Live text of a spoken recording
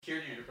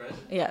Cured your depression?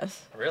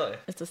 Yes. Really?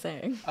 It's a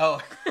saying.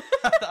 Oh,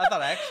 I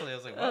thought actually, I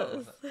was like,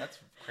 wow, that's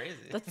crazy.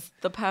 That's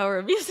the power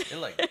of music. It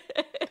like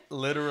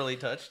literally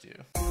touched you.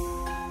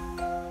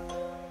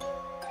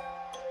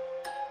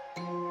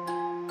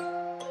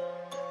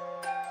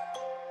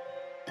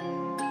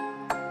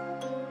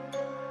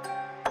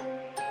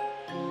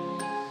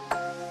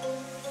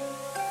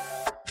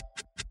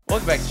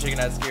 Welcome back to Chicken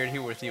Not Scared.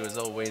 Here with you as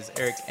always,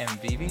 Eric and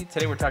Vivi.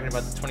 Today we're talking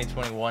about the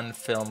 2021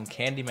 film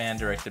Candyman,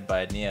 directed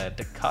by Nia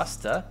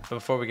DaCosta. But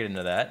before we get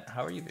into that,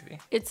 how are you, Vivi?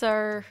 It's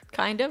our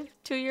kind of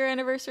 2-year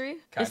anniversary.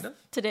 Kind of?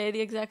 Today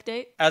the exact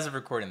date. As of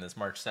recording this,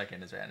 March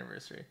 2nd is our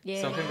anniversary.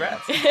 Yeah. So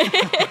congrats.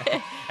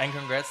 And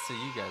congrats to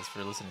you guys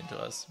for listening to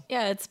us.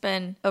 Yeah, it's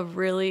been a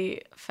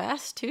really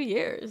fast 2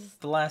 years.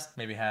 The last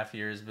maybe half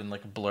year has been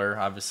like a blur.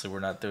 Obviously, we're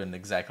not doing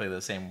exactly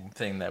the same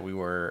thing that we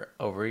were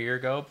over a year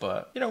ago,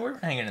 but you know, we're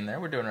hanging in there.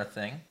 We're doing our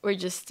thing. We're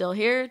just still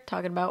here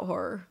talking about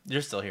horror.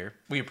 You're still here.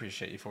 We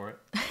appreciate you for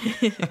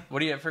it. What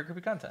do you have for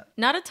creepy content?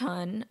 Not a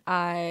ton.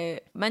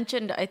 I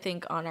mentioned, I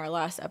think, on our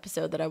last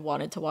episode that I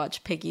wanted to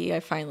watch Piggy. I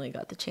finally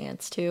got the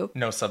chance to.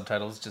 No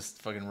subtitles,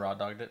 just fucking raw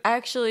dogged it.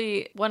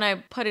 Actually, when I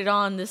put it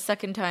on this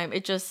second time,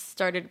 it just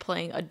started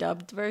playing a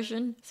dubbed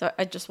version. So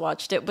I just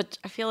watched it, but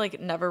I feel like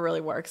it never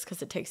really works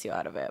because it takes you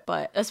out of it.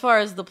 But as far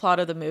as the plot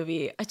of the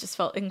movie, I just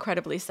felt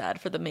incredibly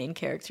sad for the main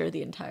character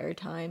the entire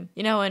time.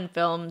 You know, in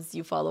films,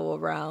 you follow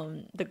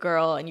around the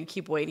girl and you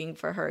keep waiting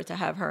for her to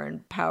have her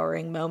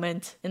empowering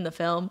moment in the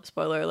film.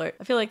 Spoiler alert.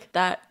 I feel like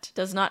that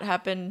does not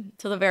happen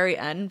till the very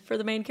end for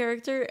the main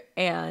character.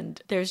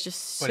 And there's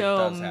just But so...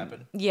 it does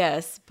happen.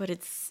 Yes, but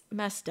it's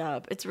messed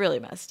up. It's really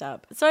messed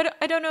up. So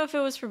I don't know if it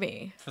was for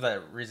me. For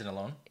that reason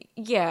alone?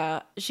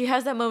 Yeah, she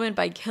has that moment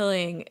by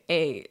killing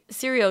a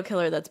serial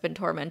killer that's been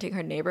tormenting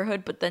her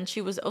neighborhood, but then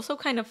she was also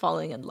kind of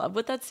falling in love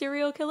with that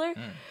serial killer.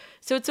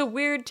 So it's a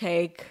weird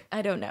take.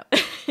 I don't know.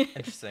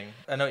 Interesting.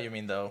 I know what you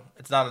mean, though.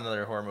 It's not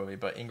another horror movie,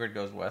 but Ingrid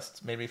Goes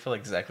West made me feel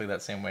exactly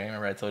that same way.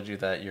 Remember I told you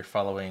that you're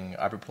following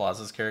Aubrey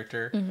Plaza's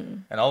character? Mm-hmm.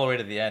 And all the way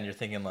to the end, you're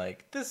thinking,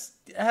 like, this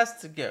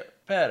has to get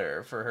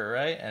better for her,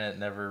 right? And it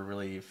never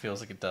really feels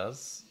like it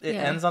does. It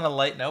ends on a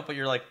light note, but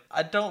you're like,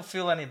 I don't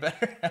feel any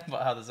better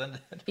about how this ended.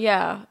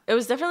 Yeah. It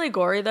was definitely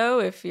gory, though,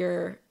 if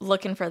you're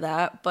looking for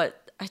that.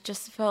 But I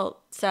just felt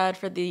sad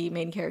for the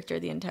main character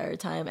the entire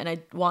time, and I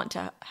want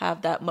to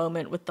have that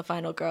moment with the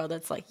final girl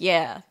that's like,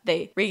 yeah,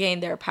 they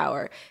regained their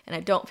power, and I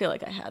don't feel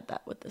like I had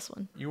that with this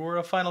one. You were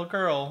a final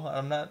girl.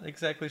 I'm not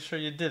exactly sure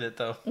you did it,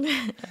 though.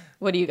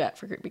 What do you got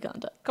for creepy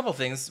content? A couple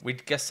things. We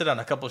guested on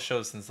a couple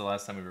shows since the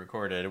last time we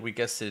recorded. We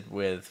guested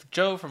with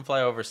Joe from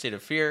Flyover State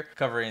of Fear,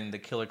 covering the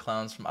Killer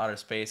Clowns from Outer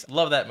Space.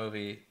 Love that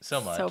movie so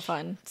much. So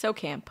fun. So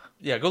camp.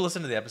 Yeah, go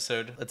listen to the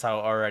episode. It's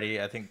out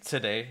already, I think,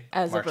 today,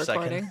 As March of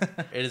recording.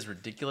 2nd. It is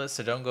ridiculous,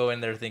 so don't go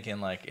in there thinking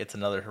like it's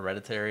another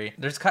Hereditary.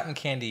 There's cotton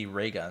candy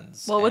ray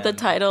guns. Well, with the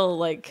title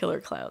like Killer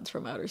Clowns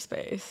from Outer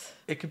Space.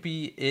 It could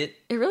be it.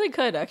 It really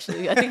could,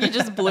 actually. I think you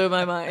just blew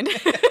my mind.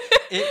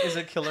 It is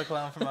a killer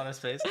clown from outer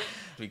space.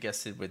 We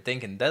guested with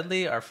Thinking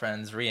Deadly, our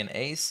friends Rhea and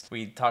Ace.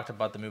 We talked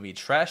about the movie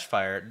Trash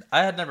Fire.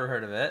 I had never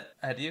heard of it.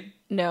 Had you?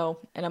 No,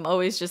 and I'm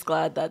always just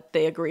glad that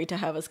they agree to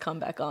have us come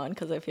back on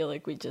because I feel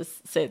like we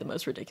just say the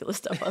most ridiculous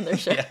stuff on their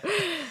show. Yeah.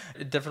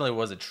 It definitely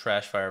was a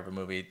trash fire of a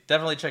movie.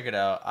 Definitely check it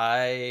out.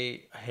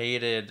 I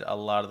hated a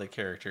lot of the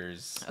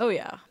characters. Oh,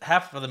 yeah.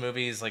 Half of the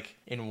movie is like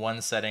in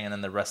one setting and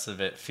then the rest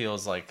of it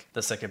feels like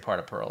the second part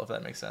of Pearl, if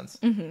that makes sense.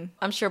 Mm-hmm.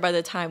 I'm sure by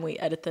the time we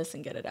edit this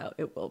and get it out,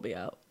 it will be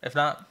out. If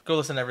not, go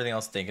listen to everything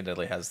else Thinking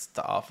Deadly has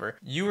to offer.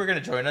 You were going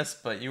to join us,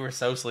 but you were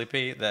so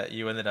sleepy that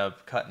you ended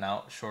up cutting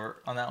out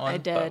short on that one. I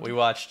did. But we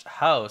watched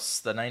House,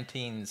 the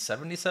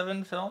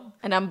 1977 film.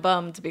 And I'm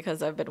bummed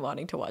because I've been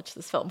wanting to watch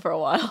this film for a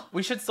while.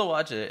 We should still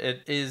watch it.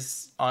 It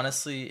is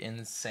honestly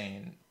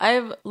insane.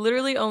 I've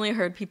literally only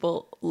heard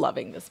people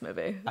loving this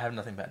movie. I have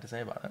nothing bad to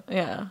say about it.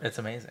 Yeah. It's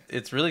amazing.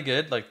 It's really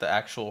good. Like, the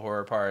actual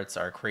horror parts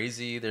are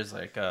crazy. There's,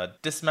 like, a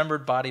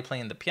dismembered body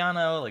playing the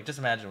piano. Like, just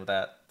imagine what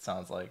that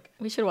sounds like.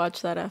 We should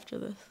watch that after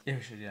this. Yeah,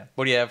 we should, yeah.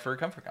 What do you have for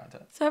comfort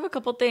content? So I have a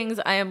couple things.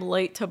 I am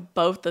late to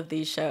both of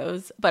these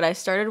shows, but I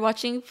started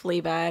watching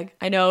Fleabag.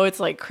 I know it's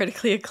like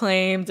critically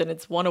acclaimed and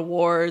it's won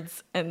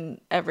awards and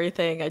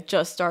everything. I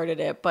just started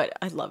it, but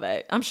I love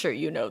it. I'm sure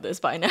you know this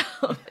by now.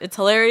 It's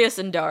hilarious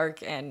and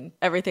dark and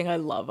everything I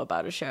love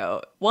about a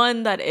show.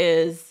 One that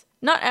is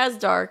not as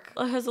dark.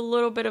 It has a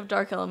little bit of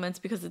dark elements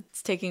because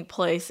it's taking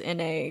place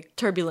in a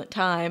turbulent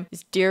time.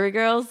 It's Dairy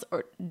Girls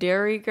or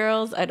Dairy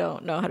Girls. I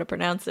don't know how to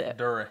pronounce it.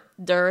 Dury.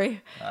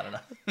 I don't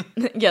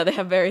know. Yeah, they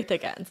have very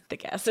thick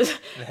asses.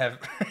 They have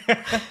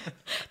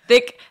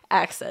thick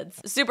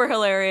accents. Super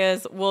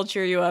hilarious. Will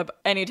cheer you up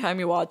anytime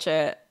you watch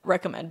it.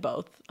 recommend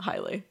both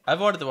highly. I've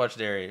wanted to watch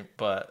Derry,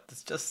 but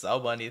there's just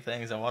so many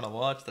things I want to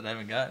watch that I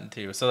haven't gotten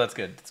to. So that's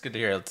good. It's good to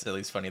hear it's at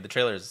least funny. The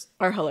trailers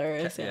are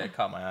hilarious. Yeah, it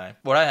caught my eye.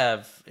 What I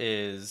have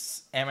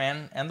is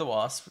Ant-Man and the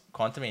Wasp.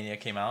 Quantumania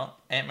came out.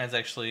 Ant-Man's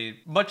actually,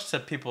 much to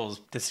people's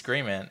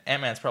disagreement,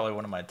 Ant-Man's probably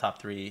one of my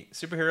top 3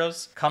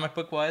 superheroes, comic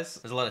book wise.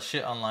 There's a lot of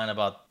shit online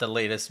about the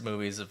latest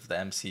movies of the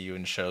MCU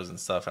and shows and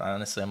stuff. And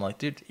honestly, I'm like,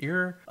 dude,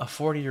 you're a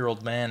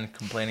 40-year-old man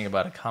complaining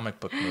about a comic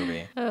book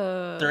movie.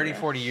 30,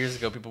 40 years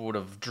ago, people would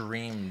have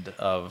dreamed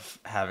of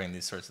having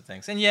these sorts of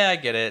things. And yeah, I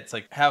get it. It's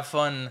like, have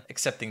fun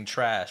accepting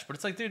trash. But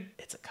it's like, dude,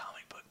 it's a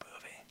comic book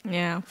movie.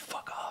 Yeah.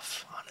 Fuck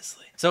off,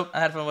 honestly. So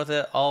I had fun with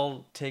it.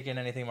 I'll take in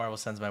anything Marvel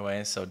sends my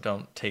way, so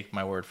don't take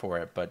my word for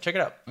it. But check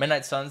it out.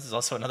 Midnight Suns is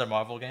also another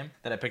Marvel game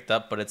that I picked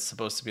up, but it's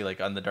supposed to be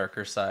like on the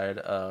darker side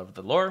of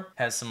the lore.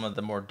 Has some of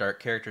the more dark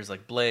characters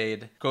like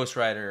Blade, Ghost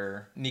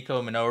Rider,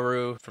 Nico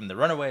Minoru from the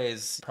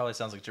Runaways. Probably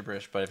sounds like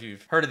gibberish, but if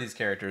you've heard of these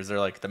characters, they're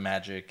like the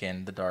magic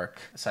and the dark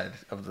side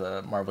of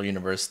the Marvel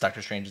universe.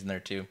 Doctor Strange is in there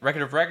too.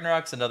 Record of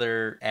Ragnarok's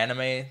another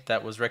anime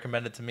that was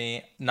recommended to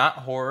me. Not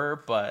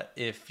horror, but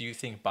if you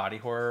think body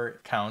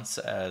horror counts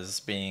as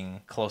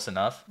being close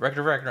enough, Record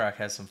of Ragnarok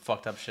has some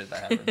fucked up shit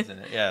that happens in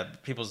it. Yeah,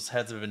 people's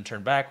heads have been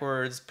turned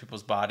backwards.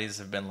 People's bodies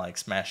have been like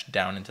smashed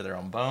down into their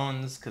own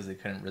bones because they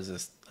couldn't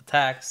resist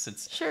attacks.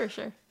 It's sure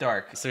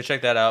dark. So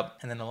check that out.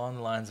 And then along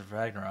the lines of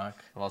Ragnarok,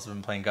 I've also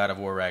been playing God of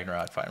War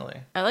Ragnarok finally.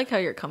 I like how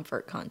your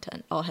comfort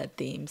content all had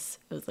themes.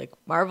 It was like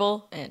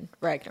Marvel and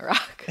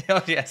Ragnarok.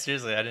 Oh yeah,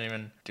 seriously, I didn't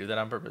even do that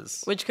on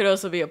purpose. Which could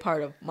also be a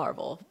part of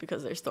Marvel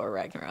because there's Thor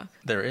Ragnarok.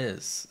 There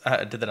is.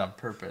 I did that on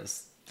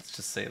purpose. Let's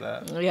just say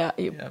that. Yeah,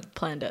 you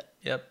planned it.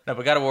 Yep. No,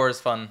 but God of War is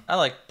fun. I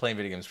like playing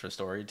video games for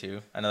story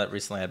too. I know that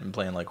recently I've been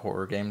playing like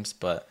horror games,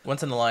 but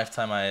once in a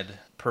lifetime I'd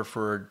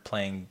preferred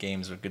playing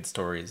games with good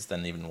stories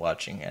than even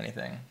watching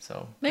anything.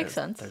 So makes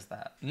sense. There's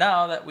that.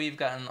 Now that we've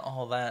gotten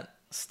all that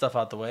stuff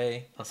out the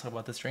way, let's talk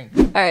about this drink.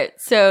 All right,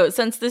 so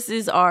since this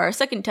is our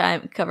second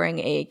time covering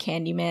a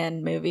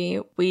Candyman movie,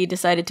 we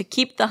decided to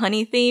keep the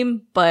honey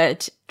theme,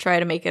 but try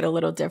to make it a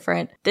little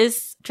different.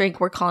 This drink,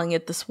 we're calling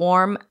it the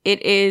Swarm.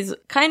 It is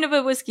kind of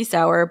a whiskey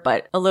sour,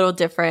 but a little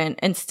different.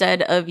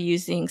 Instead of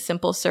using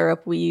simple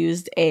syrup, we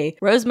used a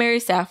rosemary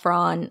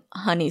saffron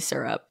honey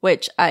syrup,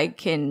 which I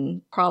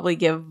can probably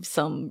give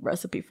some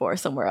recipe for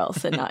somewhere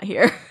else and not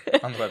here.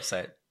 On the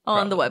website.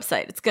 On the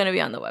website. It's going to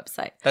be on the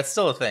website. That's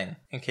still a thing,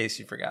 in case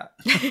you forgot.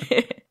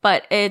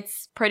 But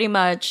it's pretty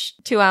much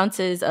 2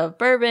 ounces of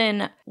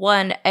bourbon,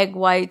 1 egg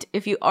white.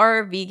 If you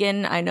are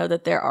vegan, I know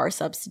that there are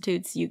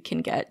substitutes you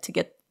can get to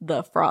get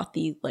the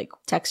frothy like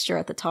texture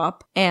at the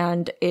top.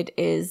 And it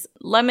is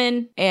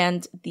lemon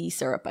and the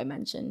syrup I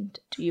mentioned.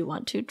 Do you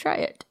want to try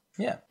it?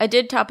 Yeah. I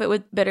did top it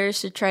with bitters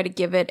to try to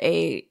give it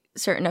a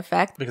certain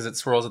effect. Because it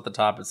swirls at the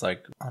top. It's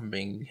like, I'm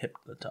being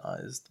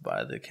hypnotized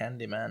by the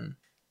Candyman.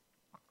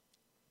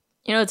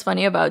 You know what's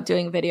funny about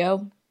doing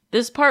video?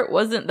 This part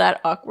wasn't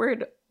that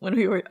awkward when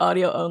we were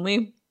audio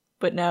only,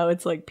 but now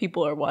it's like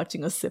people are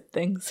watching us sip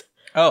things.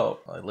 Oh,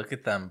 like, look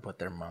at them put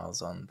their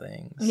mouths on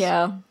things.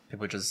 Yeah.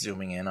 People just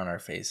zooming in on our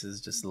faces,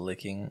 just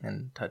licking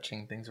and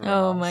touching things with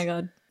Oh mouths. my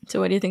god. So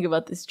what do you think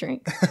about this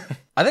drink?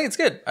 I think it's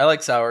good. I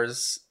like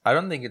sours. I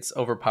don't think it's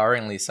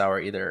overpoweringly sour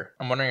either.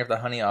 I'm wondering if the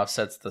honey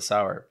offsets the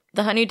sour.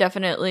 The honey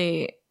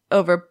definitely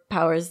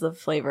overpowers the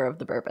flavor of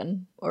the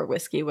bourbon or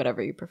whiskey,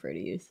 whatever you prefer to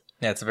use.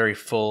 Yeah, it's a very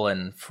full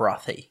and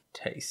frothy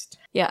taste.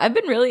 Yeah, I've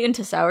been really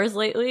into sours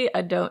lately.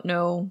 I don't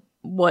know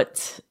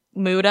what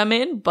mood I'm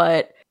in,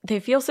 but they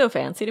feel so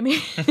fancy to me.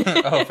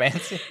 Oh,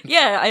 fancy?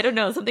 Yeah, I don't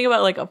know. Something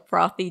about like a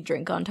frothy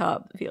drink on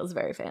top feels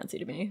very fancy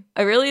to me.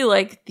 I really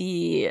like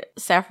the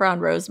saffron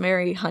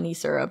rosemary honey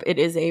syrup. It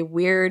is a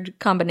weird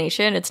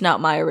combination. It's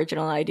not my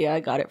original idea. I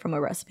got it from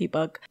a recipe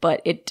book,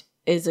 but it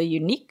is a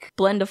unique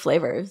blend of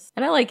flavors.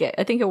 And I like it.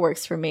 I think it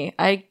works for me.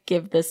 I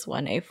give this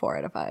one a 4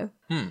 out of 5.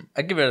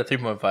 I give it a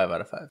 3.5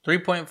 out of 5.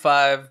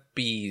 3.5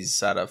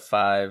 bees out of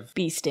 5.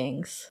 Bee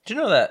stings. Do you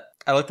know that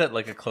I looked at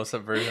like a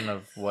close-up version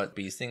of what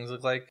bee stings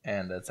look like,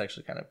 and that's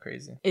actually kind of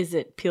crazy. Is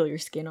it peel your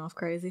skin off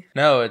crazy?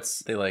 No, it's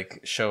they like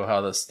show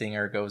how the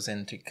stinger goes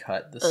in to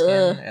cut the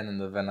skin, and then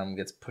the venom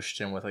gets pushed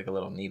in with like a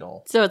little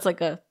needle. So it's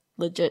like a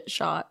legit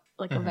shot,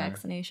 like a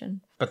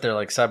vaccination. But they're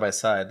like side by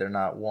side. They're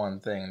not one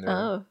thing.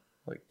 They're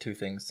like 2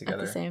 things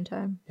together. At the same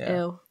time. Yeah.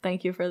 Ew.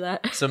 Thank you for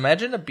that. So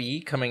imagine a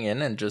bee coming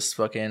in and just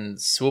fucking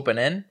swooping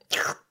in.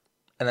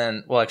 And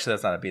then, well, actually,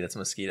 that's not a bee. That's a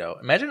mosquito.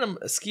 Imagine a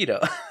mosquito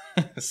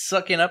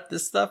sucking up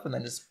this stuff and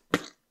then just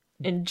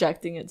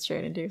injecting it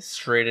straight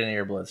into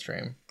your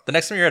bloodstream. The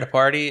next time you're at a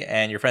party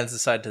and your friends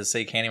decide to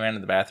say Candyman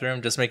in the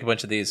bathroom, just make a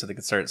bunch of these so they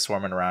can start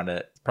swarming around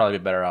it. Probably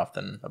be better off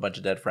than a bunch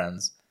of dead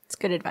friends. It's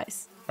good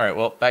advice. All right,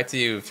 well, back to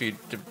you if you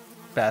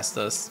passed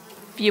us.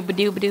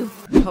 Phew-ba-doo-ba-doo.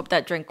 Hope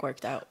that drink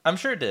worked out. I'm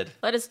sure it did.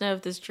 Let us know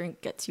if this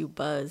drink gets you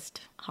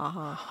buzzed. Ha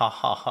ha. Ha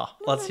ha ha.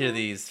 Let's hear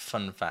these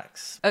fun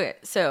facts. Okay,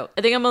 so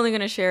I think I'm only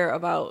going to share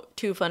about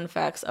 2 fun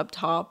facts up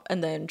top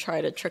and then try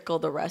to trickle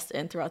the rest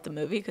in throughout the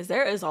movie because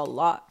there is a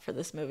lot for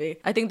this movie.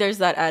 I think there's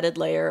that added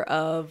layer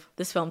of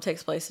this film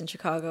takes place in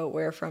Chicago.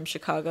 We're from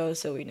Chicago,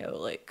 so we know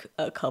like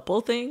a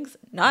couple things,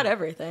 not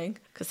everything,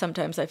 because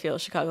sometimes I feel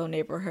Chicago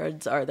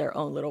neighborhoods are their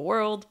own little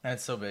world. And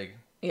it's so big.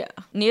 Yeah.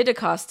 Nia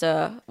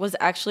DaCosta was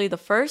actually the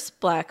first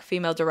Black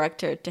female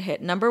director to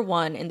hit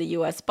 #1 in the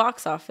US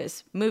box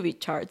office movie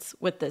charts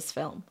with this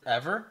film.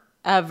 Ever?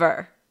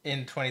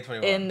 In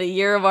 2021. In the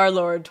year of our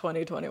Lord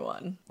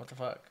 2021. What the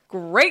fuck?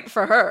 Great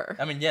for her.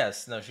 I mean,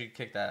 yes. No, she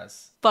kicked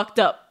ass. Fucked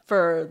up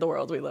for the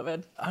world we live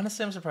in.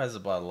 Honestly, I'm surprised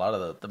about a lot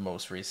of the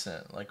most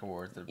recent like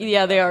awards.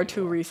 Yeah, they are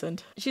too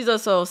recent. She's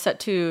also set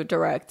to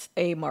direct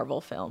a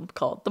Marvel film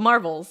called The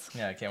Marvels.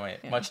 Yeah, I can't wait.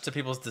 Yeah. Much to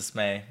people's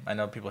dismay. I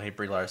know people hate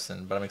Brie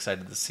Larson, but I'm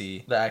excited to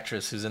see the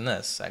actress who's in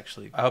this,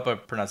 actually. I hope I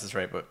pronounced this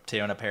right, but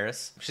Teyonah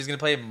Parris. She's going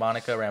to play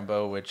Monica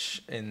Rambeau,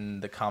 which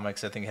in the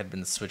comics I think had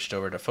been switched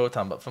over to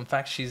Photon, but fun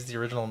fact, she's the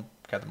original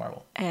Captain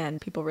Marvel. And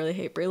people really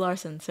hate Brie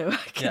Larson, so I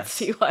can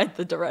see why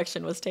the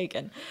direction was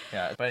taken.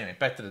 Yeah, but anyway,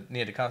 back to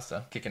Nia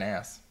DaCosta kicking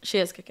ass. She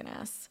is kicking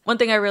ass. One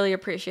thing I really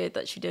appreciate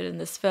that she did in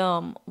this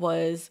film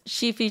was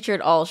she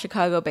featured all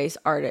Chicago-based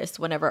artists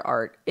whenever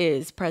art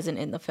is present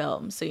in the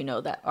film. So, you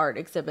know, that art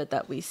exhibit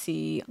that we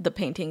see, the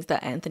paintings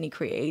that Anthony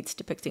creates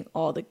depicting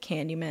all the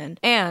Candyman.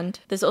 And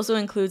this also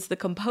includes the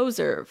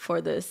composer for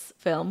this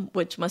film,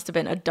 which must have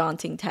been a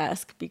daunting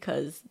task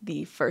because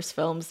the first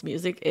film's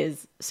music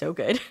is so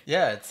good.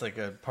 Yeah, it's like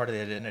a part of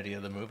the identity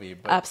of the movie.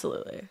 But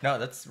absolutely. No,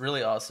 that's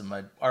really awesome.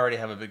 I already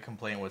have a big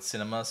complaint with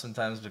cinema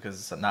sometimes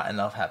because not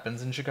enough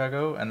happens in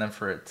Chicago, and then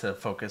for it to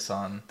focus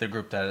on the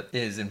group that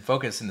is in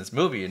focus in this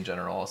movie in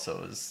general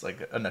also is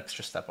like an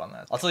extra step on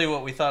that. I'll tell you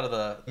what we thought of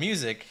the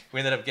music. We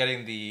ended up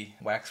getting the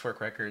Waxwork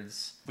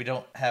Records. We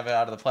don't have it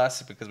out of the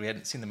plastic because we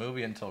hadn't seen the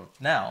movie until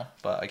now,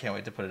 but I can't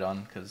wait to put it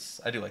on because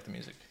I do like the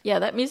music. Yeah,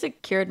 that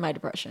music cured my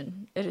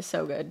depression. It is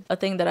so good. A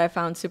thing that I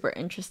found super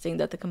interesting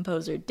that the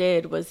composer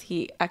did was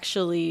he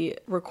actually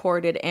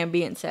recorded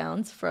ambient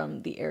sounds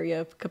from the area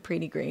of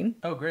Cabrini Green.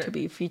 Oh, great. To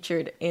be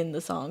featured in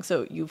the song,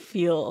 so you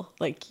feel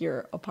like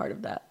you're a part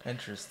of that.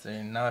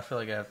 Interesting. Now I feel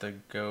like I have to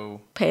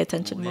go pay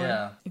attention more.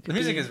 Yeah. The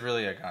music is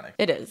really iconic.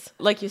 It is.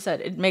 Like you said,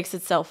 it makes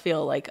itself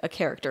feel like a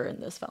character in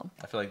this film.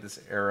 I feel like this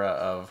era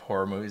of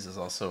horror movies is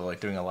also like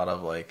doing a lot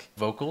of like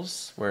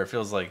vocals where it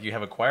feels like you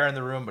have a choir in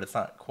the room, but it's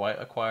not quite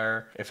a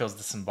choir. It feels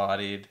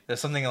disembodied. There's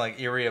something like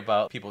eerie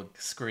about people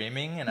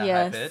screaming in a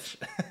high pitch.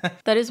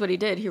 That is what he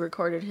did. He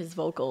recorded his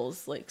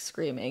vocals like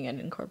screaming and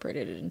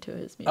incorporated it into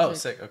his music. Oh,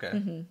 sick. Okay.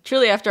 Mm-hmm.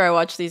 Truly, after I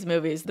watch these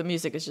movies, the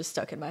music is just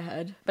stuck in my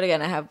head. But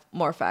again, I have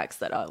more facts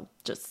that I'll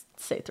just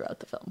say throughout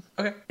the film.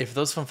 Okay. If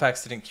those fun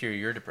facts didn't cure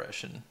your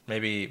depression,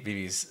 maybe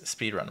Vivi's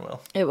speedrun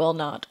will. It will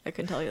not. I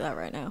can tell you that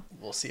right now.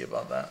 We'll see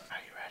about that. Are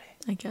you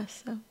ready? I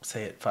guess so.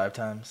 Say it 5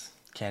 times.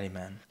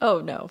 Candyman. Oh,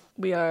 no.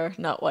 We are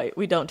not white.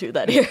 We don't do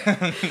that here.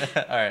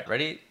 All right.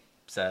 Ready,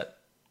 set,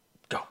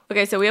 go.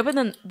 Okay, so we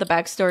open the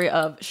backstory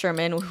of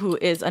Sherman, who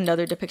is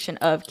another depiction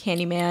of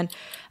Candyman.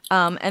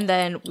 And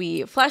then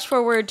we flash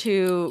forward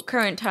to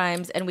current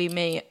times and we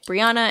meet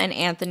Brianna and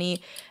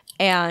Anthony,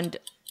 and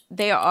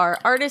they are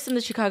artists in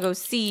the Chicago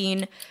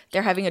scene.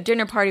 They're having a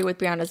dinner party with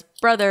Brianna's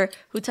brother,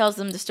 who tells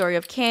them the story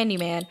of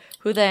Candyman,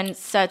 who then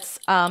sets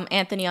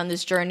Anthony on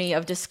this journey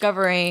of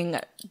discovering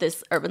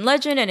this urban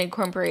legend and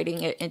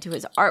incorporating it into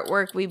his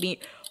artwork. We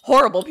meet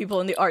horrible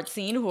people in the art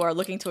scene who are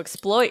looking to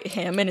exploit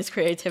him and his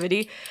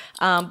creativity.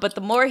 But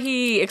the more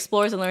he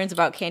explores and learns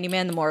about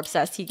Candyman, the more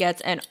obsessed he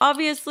gets. And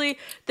obviously,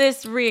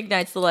 this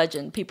reignites the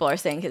legend. People are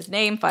saying his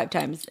name 5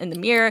 times in the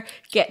mirror,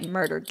 getting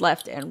murdered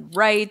left and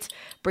right.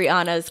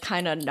 Brianna's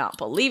kind of not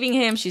believing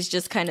him. She's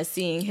just kind of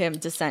seeing him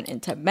descend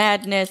into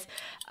madness.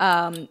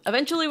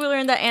 Eventually, we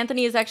learn that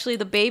Anthony is actually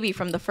the baby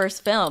from the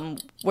first film,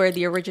 where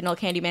the original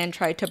Candyman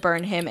tried to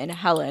burn him and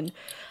Helen.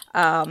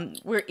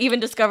 We even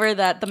discover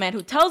that the man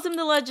who tells him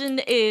the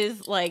legend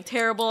is like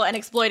terrible and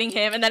exploiting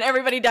him, and then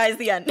everybody dies at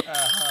the end.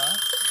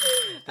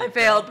 I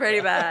failed pretty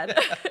bad.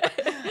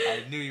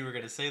 I knew you were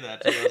going to say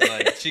that too. I was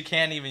like, she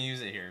can't even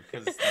use it here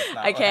because that's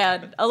not I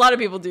can. A lot of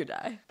people do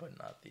die. But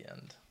not the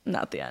end.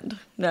 Not the end.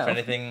 No. If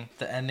anything,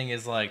 the ending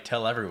is like,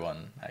 tell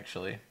everyone,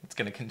 actually. It's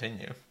going to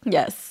continue.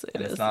 Yes, it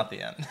and is. It's not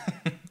the end.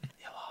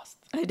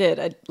 I did.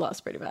 I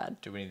lost pretty bad.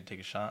 Do we need to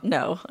take a shot?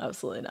 No,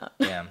 absolutely not.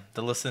 Damn.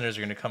 The listeners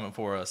are going to come in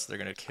for us. They're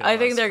going to kill us. I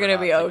think they're going to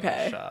be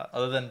okay.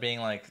 Other than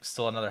being like,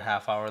 still another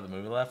half hour of the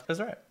movie left.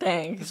 That's all right.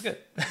 Thanks. It's good.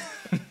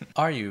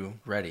 Are you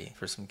ready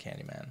for some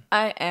Candyman?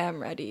 I am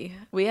ready.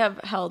 We have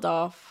held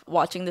off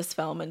watching this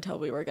film until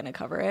we were going to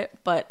cover it.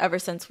 But ever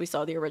since we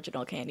saw the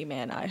original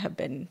Candyman, I have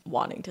been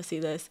wanting to see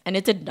this. And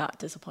it did not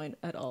disappoint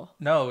at all.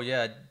 No,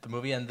 yeah. The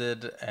movie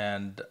ended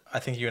and I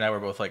think you and I were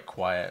both like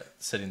quiet,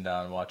 sitting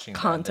down, watching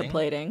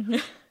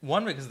contemplating.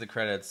 One, because of the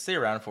credits. Stay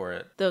around for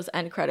it. Those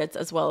end credits,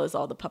 as well as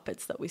all the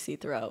puppets that we see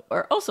throughout,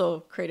 are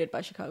also created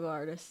by Chicago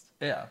artists.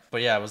 Yeah.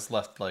 But yeah, I was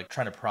left like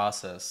trying to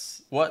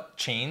process what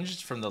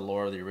changed from the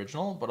lore of the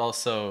original, but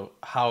also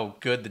how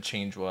good the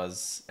change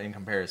was in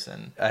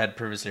comparison. I had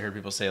previously heard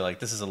people say like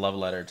this is a love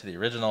letter to the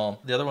original.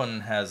 The other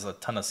one has a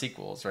ton of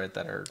sequels, right,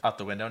 that are out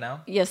the window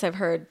now. Yes, I've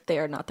heard they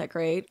are not that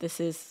great. This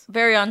is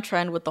very on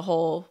trend with the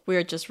whole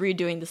we're just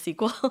redoing the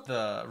sequel.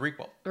 The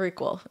requel.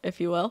 Requel, if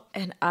you will.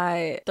 And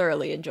I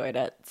thoroughly enjoyed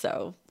it.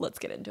 So let's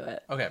get into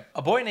it. Okay.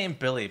 A boy named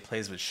Billy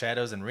plays with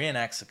shadows and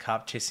reenacts a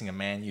cop chasing a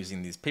man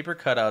using these paper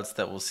cutouts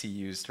that we'll see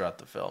used throughout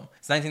the film.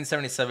 It's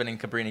 1977 in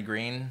Cabrini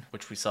Green,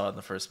 which we saw in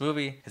the first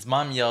movie. His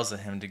mom yells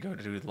at him to go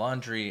do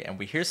laundry, and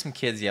we hear some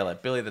kids yell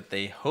at Billy that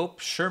they hope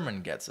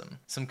Sherman gets him.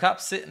 Some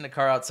cops sit in the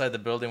car outside the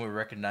building we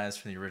recognize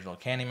from the original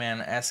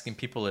Candyman, asking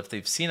people if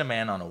they've seen a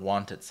man on a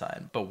wanted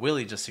sign. But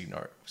Billy just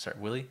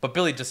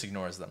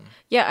ignores them.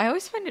 Yeah, I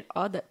always find it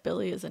odd that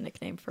Billy is a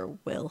nickname for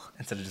Will.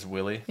 Instead of just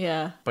Willie?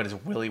 Yeah. But is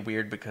Willie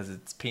weird because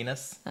it's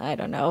penis? I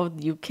don't know.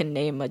 You can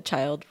name a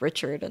child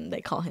Richard and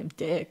they call him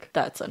Dick.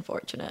 That's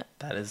unfortunate.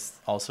 That is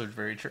also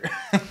very true.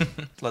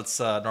 Let's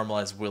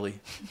normalize Willie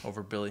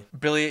over Billy.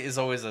 Billy is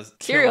always a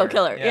serial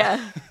killer.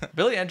 Yeah.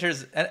 Billy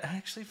enters...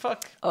 Actually,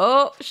 fuck.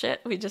 Oh,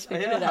 shit. We just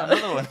figured it out.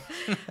 Another one.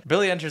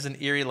 Billy enters an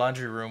eerie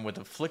laundry room with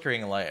a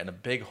flickering light and a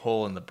big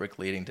hole in the brick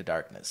leading to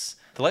darkness.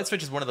 The light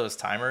switch is one of those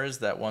timers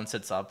that once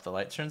it's up, the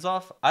light turns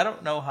off. I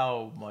don't know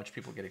how much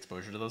people get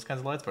exposure to those kinds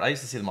of lights, but I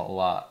used to see them a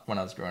lot when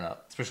I was growing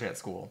up, especially at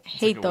school.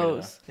 Hate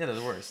those. Yeah, they're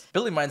the worst.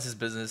 Billy minds his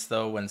business,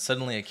 though, when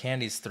suddenly a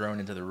candy's thrown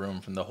into the room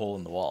from the hole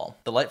in the wall.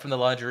 The light from the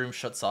laundry room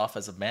shuts off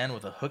as a man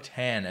with a hooked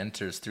hand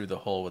enters through the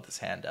hole with his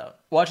hand out.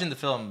 Watching the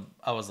film,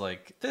 I was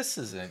like, this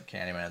isn't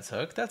Candyman's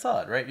hook. That's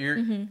odd, right?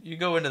 You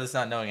go into this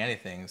not knowing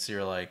anything, so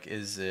you're like,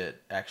 is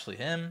it actually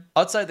him?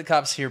 Outside, the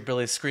cops hear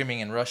Billy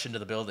screaming and rush into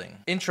the building.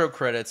 Intro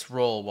credits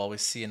roll while we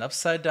see an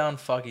upside-down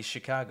foggy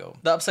Chicago.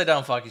 The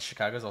upside-down foggy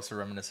Chicago is also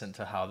reminiscent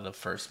to how the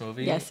first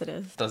movie yes, it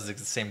is. Does the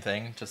same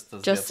thing, just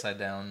does the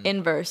upside-down.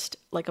 Inversed,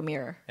 like a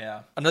mirror.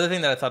 Yeah. Another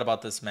thing that I thought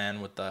about this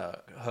man with the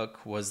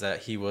hook was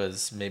that he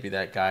was maybe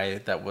that guy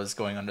that was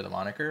going under the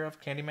moniker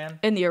of Candyman.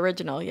 In the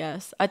original,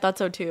 yes. I thought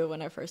so too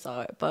when I first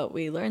saw it, but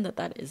we learned that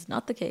that is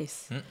not the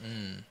case.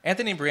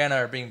 Anthony and Brianna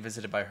are being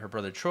visited by her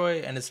brother Troy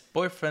and his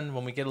boyfriend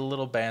when we get a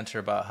little banter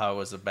about how it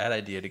was a bad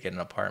idea to get an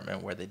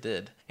apartment where they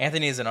did.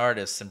 Anthony is an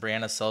artist and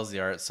Brianna sells the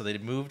art, so they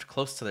moved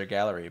close to their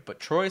gallery, but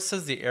Troy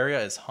says the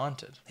area is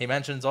haunted. He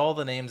mentions all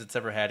the names it's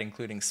ever had,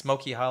 including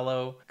Smoky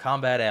Hollow,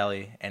 Combat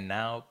Alley, and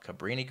now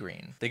Cabrini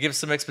Green. They give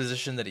some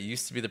exposition that it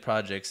used to be the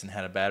projects and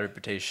had a bad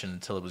reputation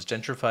until it was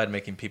gentrified,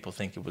 making people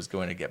think it was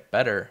going to get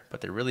better,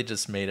 but they really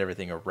just made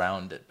everything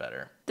around it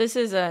better. This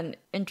is an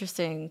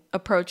interesting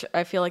approach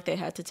I feel like they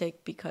had to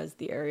take because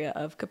the area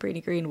of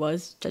Cabrini Green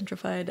was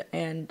gentrified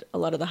and a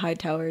lot of the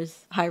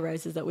high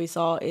rises that we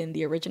saw in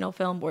the original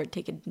film were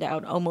taken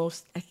down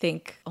almost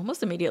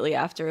immediately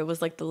after. It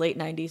was like the late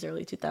 90s,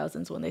 early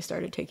 2000s when they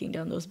started taking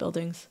down those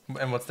buildings.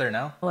 And what's there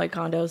now? Like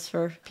condos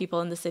for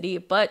people in the city,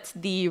 but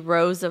the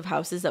rows of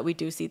houses that we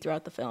do see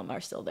throughout the film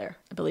are still there.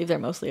 I believe they're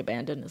mostly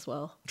abandoned as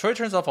well. Troy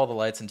turns off all the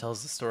lights and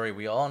tells the story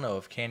we all know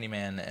of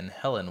Candyman and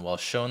Helen while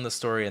shown the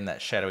story in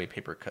that shadowy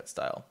paper cut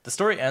style. The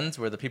story ends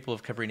where the people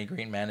of Cabrini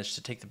Green manage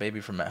to take the baby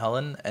from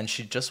Helen and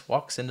she just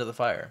walks into the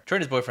fire. Troy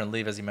and his boyfriend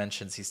leave as he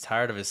mentions he's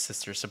tired of his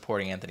sister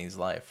supporting Anthony's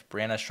life.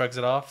 Brianna shrugs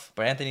it off,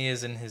 but Anthony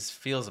is in his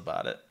feels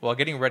about it. While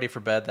getting ready for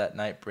bed that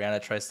night, Brianna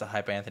tries to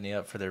hype Anthony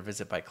up for their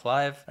visit by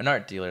Clive, an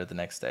art dealer, the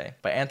next day.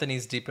 But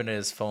Anthony's deep into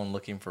his phone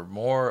looking for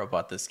more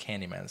about this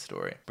Candyman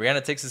story.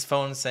 Brianna takes his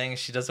phone saying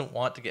she doesn't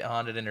want to get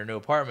haunted in her new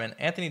apartment.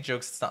 Anthony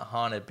jokes it's not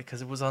haunted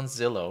because it was on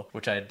Zillow,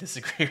 which I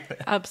disagree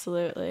with.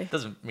 Absolutely.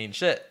 Doesn't mean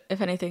shit.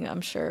 If anything,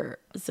 I'm sure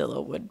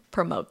Zillow would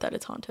promote that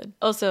it's haunted.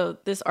 Also,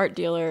 this art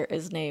dealer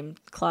is named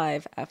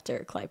Clive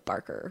after Clive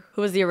Barker,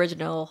 who was the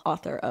original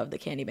author of the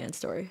Candyman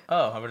story.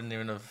 Oh, I wouldn't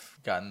even have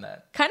gotten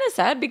that. Kind of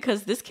sad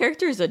because this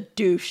character is a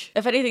douche.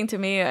 If anything, to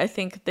me, I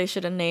think they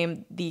should have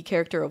named the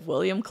character of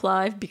William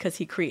Clive because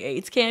he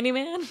creates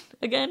Candyman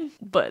again.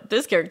 But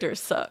this character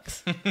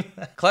sucks.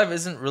 Clive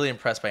isn't really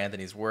impressed by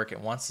Anthony's work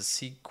and wants to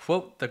see,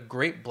 quote, the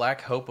great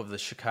black hope of the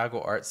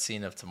Chicago art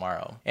scene of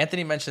tomorrow.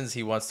 Anthony mentions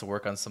he wants to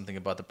work on something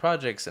about the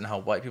projects and how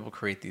white people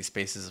create these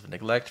spaces of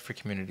neglect for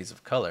communities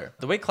of color.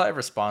 The way Clive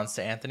responds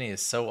to Anthony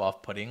is so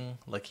off-putting,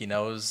 like he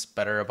knows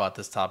better about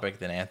this topic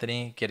than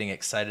Anthony, getting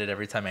excited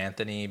every time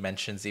Anthony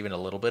mentions even a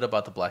little bit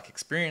about the black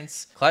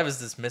experience. Clive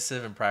is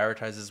dismissive and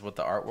prioritizes what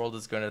the art world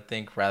is going to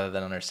think rather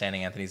than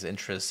understanding Anthony's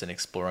interests in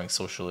exploring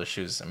social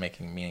issues and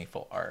making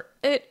meaningful art.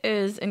 It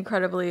is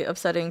incredibly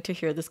upsetting to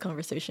hear this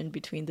conversation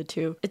between the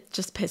two. It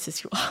just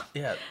pisses you off.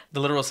 Yeah,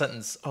 the literal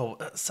sentence,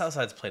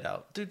 Southside's played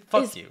out. Dude,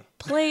 fuck you.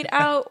 Played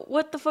out?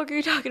 What the fuck are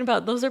you talking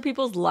about? Those are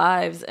people's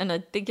lives. And I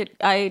think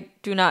I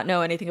do not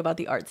know anything about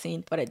the art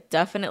scene, but I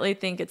definitely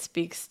think it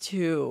speaks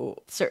to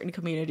certain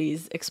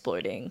communities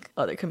exploiting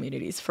other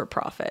communities for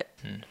profit.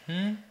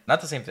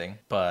 Not the same thing,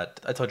 but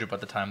I told you about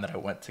the time that I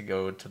went to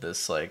go to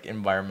this like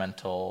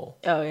environmental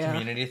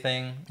community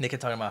thing. They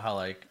kept talking about how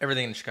like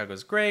everything in Chicago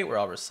is great. We're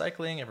all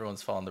recycling.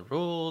 Everyone's following the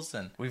rules,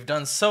 and we've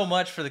done so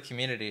much for the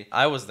community.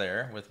 I was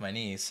there with my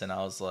niece, and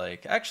I was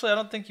like, actually, I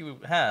don't think you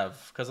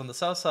have, because on the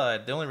south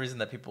side, the only reason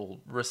that people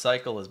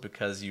recycle is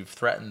because you've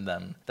threatened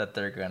them that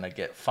they're gonna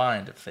get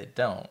fined if they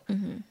don't.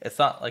 It's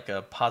not like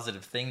a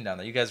positive thing down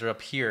there. You guys are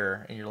up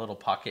here in your little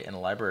pocket in the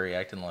library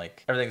acting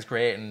like everything's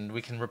great and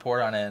we can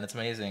report on it and it's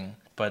amazing,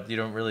 but you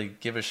don't really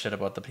give a shit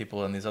about the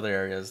people in these other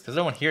areas. There's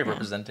no one here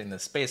representing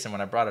this space, and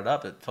when I brought it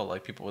up, it felt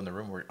like people in the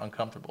room were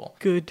uncomfortable.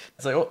 Good.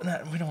 It's like, oh,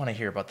 no, we don't want to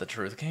hear about the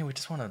truth, okay? We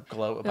just want to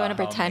gloat about. We want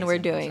to pretend we're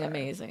doing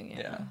amazing.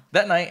 Yeah.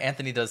 That night,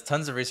 Anthony does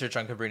tons of research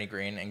on Cabrini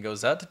Green and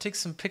goes out to take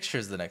some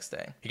pictures the next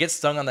day. He gets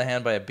stung on the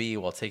hand by a bee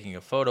while taking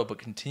a photo, but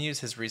continues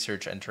his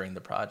research entering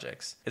the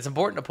projects. It's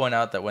important to point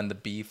out that when the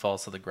bee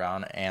falls to the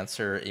ground, ants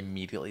are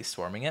immediately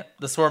swarming it.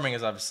 The swarming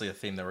is obviously a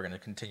theme that we're going to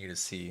continue to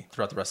see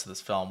throughout the rest of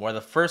this film, where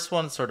the first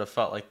one sort of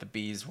felt like the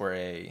bees were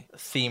a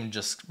theme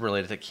just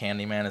related to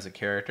Candyman as a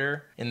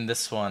character. In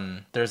this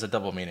one, there's a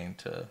double meaning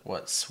to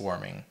what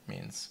swarming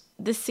means.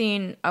 This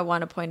scene I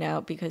want to point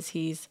out because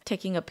he's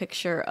taking a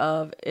picture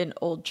of an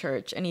old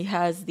church and he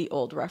has the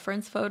old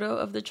reference photo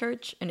of the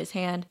church in his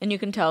hand, and you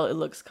can tell it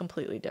looks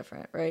completely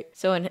different, right?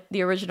 So in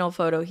the original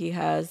photo he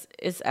has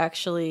is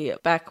actually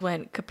back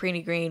when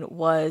Cabrini Green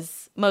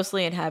was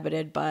mostly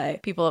inhabited by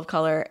people of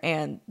color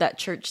and that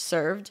church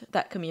served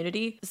that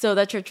community. So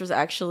that church was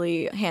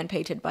actually hand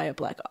painted by a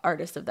black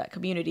artist of that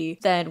community.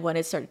 Then when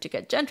it started to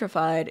get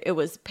gentrified, it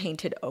was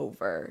painted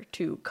over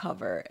to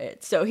cover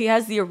it. So he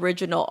has the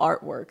original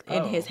artwork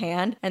in his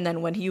hand, and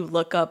then when you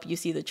look up you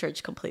see the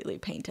church completely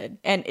painted,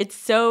 and it's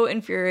so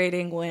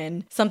infuriating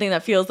when something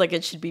that feels like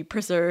it should be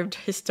preserved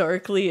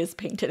historically is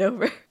painted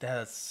over.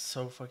 That's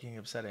so fucking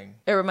upsetting.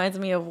 It reminds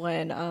me of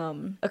when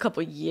a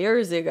couple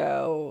years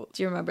ago,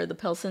 do you remember the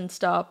Pilsen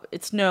stop?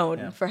 It's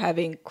known for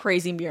having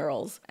crazy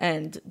murals,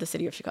 and the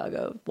city of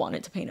Chicago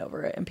wanted to paint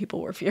over it and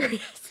people were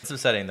furious. It's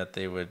upsetting that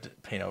they would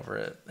paint over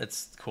it.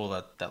 It's cool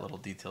that that little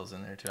detail's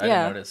in there too. I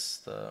didn't notice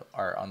the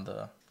art on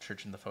the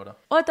church in the photo.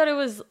 Well, I thought it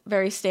was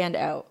very stand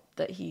out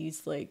that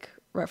he's like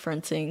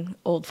referencing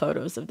old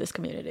photos of this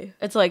community.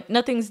 It's like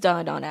nothing's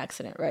done on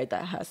accident, right?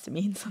 That has to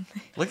mean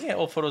something. Looking at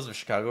old photos of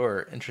Chicago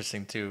are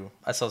interesting too.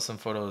 I saw some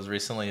photos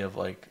recently of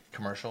like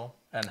commercial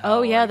and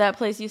how that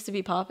place used to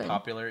be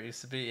popular it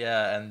used to be.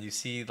 Yeah, and you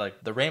see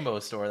like the Rainbow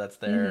store that's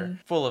there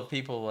full of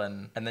people,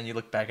 and then you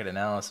look back at it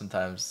now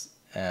sometimes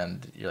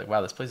and you're like, wow,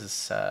 this place is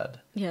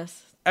sad.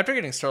 Yes. After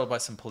getting startled by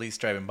some police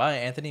driving by,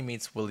 Anthony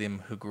meets William,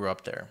 who grew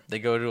up there. They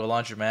go to a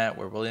laundromat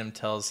where William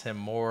tells him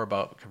more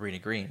about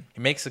Cabrini Green. He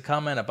makes a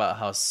comment about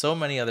how so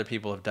many other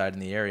people have died in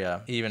the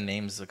area. He even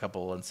names a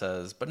couple and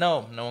says, but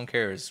no one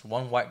cares.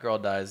 One white girl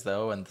dies,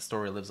 though, and the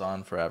story lives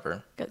on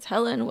forever. Because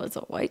Helen was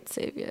a white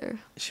savior.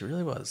 She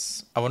really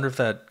was. I wonder if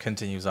that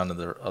continues on to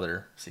the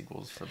other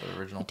sequels for the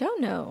original. I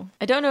don't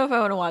know if I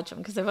want to watch them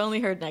because I've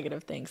only heard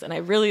negative things, and I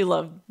really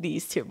love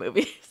these two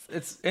movies.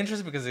 It's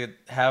interesting because they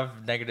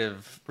have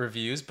negative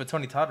reviews, but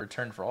Tony Todd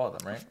returned for all of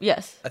them, right?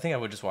 Yes. I think I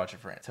would just watch it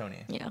for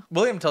Tony. Yeah.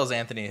 William tells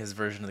Anthony his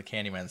version of the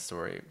Candyman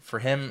story. For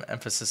him,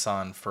 emphasis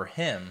on for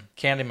him,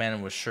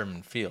 Candyman was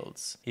Sherman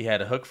Fields. He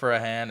had a hook for a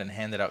hand and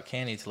handed out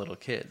candy to little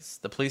kids.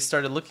 The police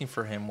started looking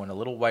for him when a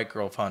little white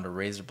girl found a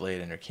razor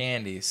blade in her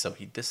candy, so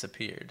he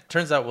disappeared.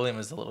 Turns out William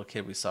is the little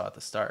kid we saw at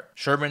the start.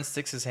 Sherman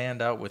sticks his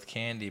hand out with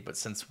candy, but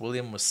since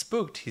William was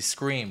spooked, he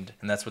screamed,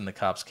 and that's when the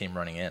cops came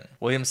running in.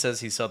 William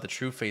says he saw the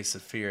true face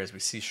of fear as we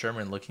see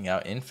Sherman looking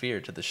out in fear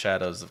to the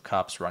shadows of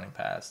cops running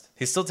past.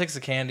 He still takes the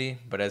candy,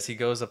 but as he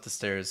goes up the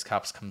stairs,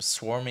 cops come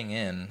swarming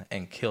in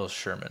and kill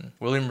Sherman.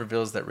 William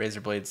reveals that razor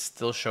blades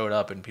still showed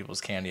up in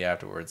people's candy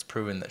afterwards,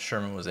 proving that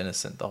Sherman was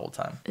innocent the whole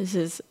time. This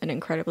is an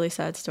incredibly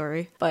sad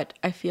story, but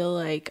I feel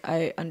like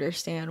I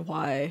understand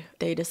why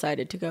they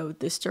decided to go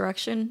this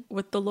direction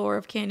with the lore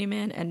of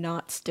Candyman and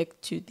not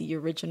stick to the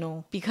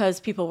original, because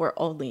people were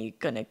only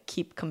gonna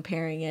keep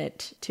comparing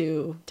it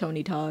to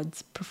Tony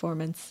Todd's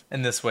performance.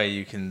 In this way,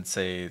 you can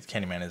say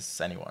Candyman is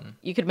anyone.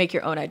 You could make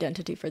your own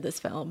identity for this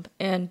film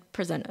and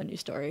present a new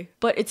story.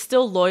 But it's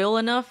still loyal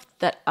enough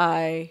that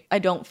I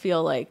don't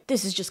feel like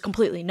this is just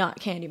completely not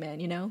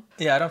Candyman, you know?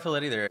 Yeah, I don't feel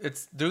that either.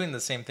 It's doing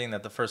the same thing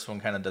that the first one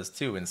kind of does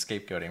too in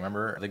scapegoating.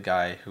 Remember the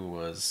guy who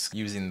was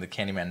using the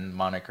Candyman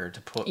moniker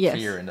to put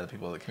fear into the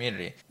people of the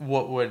community?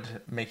 What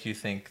would make you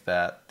think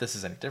that this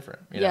is any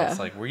different? You know, it's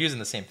like we're using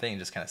the same thing,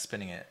 just kind of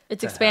spinning it.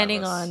 It's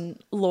expanding on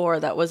lore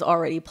that was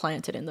already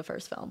planted in the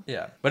first film.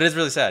 Yeah, but it's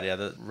really sad. Yeah,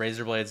 the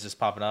razor blades just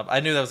popping up. I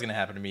knew that was going to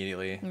happen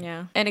immediately.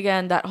 Yeah. And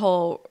again, that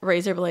whole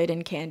razor blade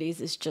and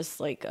candies is just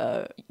like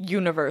a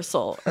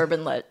universal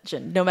urban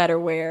legend. No matter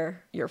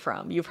where you're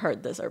from, you've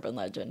heard this urban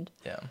legend.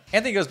 Yeah.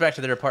 Anthony goes back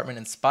to their apartment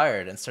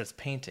inspired and starts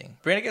painting.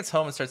 Brianna gets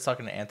home and starts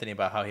talking to Anthony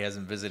about how he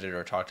hasn't visited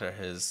or talked to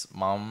his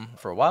mom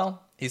for a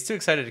while. He's too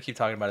excited to keep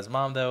talking about his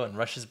mom, though, and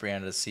rushes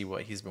Brianna to see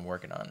what he's been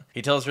working on.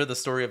 He tells her the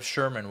story of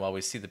Sherman while we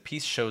see the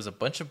piece shows a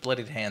bunch of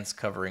bloodied hands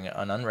covering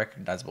an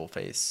unrecognizable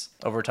face.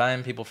 Over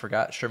time, people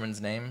forgot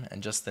Sherman's name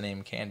and just the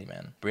name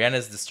Candyman. Brianna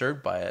is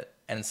disturbed by it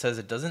and says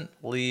it doesn't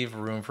leave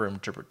room for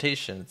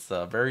interpretation. It's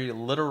a very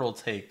literal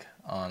take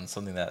on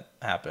something that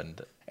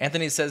happened.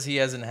 Anthony says he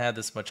hasn't had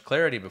this much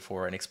clarity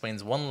before and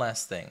explains one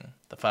last thing,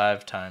 the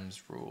 5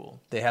 times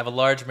rule. They have a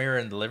large mirror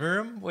in the living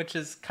room, which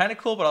is kind of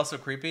cool but also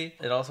creepy.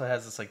 It also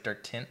has this like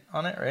dark tint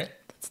on it, right?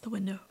 It's the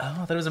window. Oh,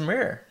 I thought it was a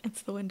mirror.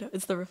 It's the window.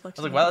 It's the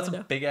reflection. I was like, wow, that's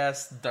a big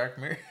ass dark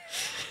mirror.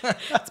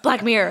 It's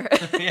Black Mirror.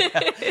 Yeah.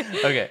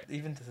 Okay.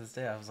 Even to this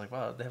day, I was like,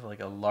 wow, they have like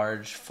a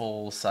large,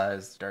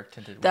 full-size, dark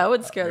tinted. That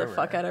would scare the mirror.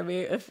 fuck out of me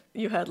if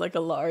you had like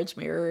a large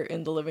mirror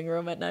in the living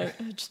room at night.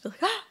 I'd just be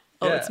like, ah.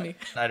 Oh, yeah. it's me.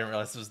 I didn't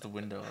realize it was the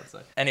window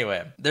outside.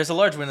 Anyway, there's a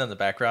large window in the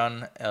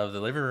background of the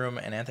living room,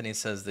 and Anthony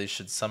says they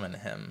should summon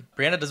him.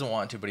 Brianna doesn't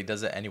want to, but he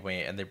does it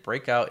anyway, and they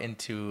break out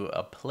into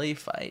a play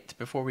fight.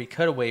 Before we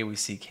cut away, we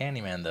see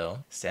Candyman,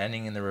 though,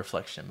 standing in the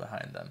reflection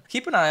behind them.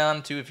 Keep an eye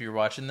on, too, if you're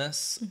watching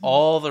this,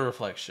 all the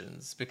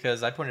reflections,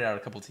 because I pointed out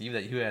a couple to you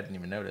that you hadn't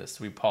even noticed.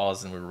 We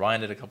paused and we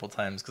rewinded a couple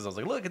times because I was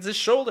like, look, it's his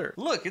shoulder.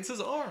 Look, it's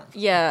his arm.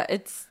 Yeah,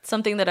 it's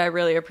something that I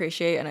really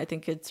appreciate, and I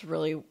think it's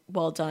really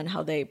well done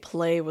how they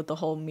play with the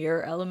whole mirror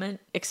element,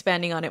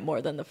 expanding on it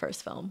more than the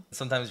first film.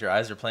 Sometimes your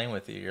eyes are playing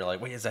with you. You're like,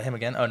 wait, is that him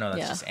again? Oh, no, that's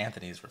Yeah. just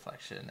Anthony's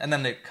reflection. And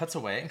then it cuts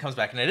away and comes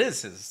back, and it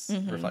is his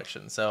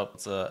reflection. So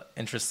it's an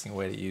interesting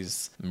way to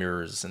use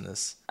mirrors in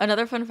this.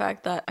 Another fun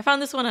fact that I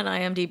found this one on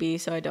IMDb,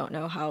 so I don't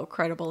know how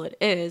credible it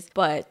is,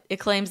 but it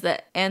claims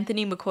that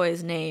Anthony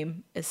McCoy's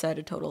name is said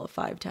a total of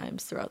 5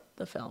 times throughout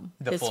the film.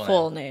 His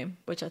full name,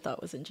 which I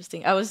thought was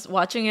interesting. I was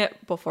watching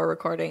it before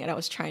recording, and I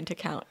was trying to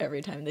count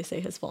every time they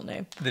say his full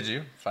name. Did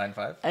you find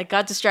 5? I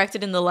got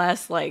distracted in the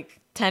last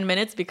 10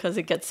 minutes because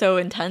it gets so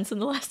intense in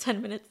the last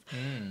 10 minutes.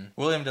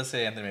 William does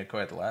say Anthony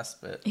McCoy at the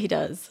last bit. He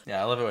does.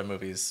 Yeah, I love it when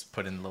movies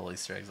put in little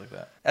Easter eggs like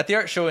that. At the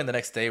art showing the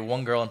next day,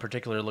 one girl in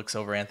particular looks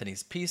over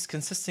Anthony's piece,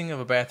 consisting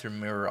of a bathroom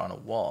mirror on a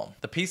wall.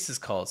 The piece is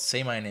called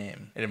Say My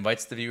Name. It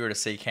invites the viewer to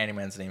say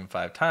Candyman's name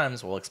 5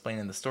 times while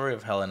explaining the story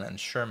of Helen and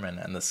Sherman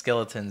and the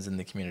skeletons in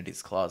the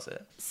community's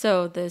closet.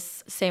 So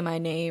this Say My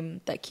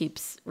Name that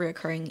keeps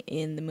reoccurring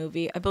in the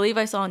movie, I believe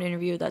I saw an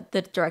interview that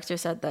the director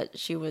said that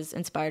she was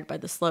inspired by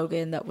the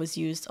slogan that was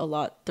used a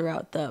lot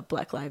throughout the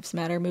Black Lives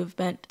Matter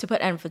movement to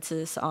put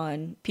emphasis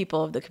on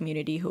people of the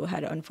community who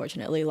had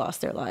unfortunately lost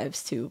their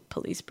lives to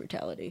police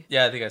brutality.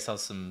 Yeah, I think I saw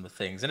some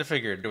things, and I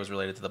figured it was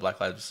related to the Black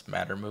Lives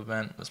Matter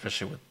movement,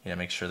 especially with,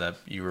 make sure that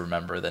you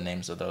remember the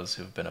names of those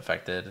who've been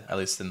affected, at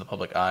least in the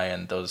public eye,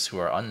 and those who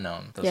are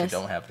unknown, those who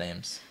don't have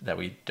names that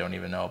we don't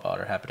even know about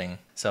are happening.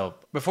 So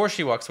before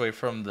she walks away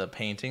from the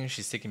painting,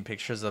 she's taking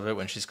pictures of it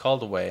when she's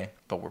called away,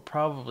 but we're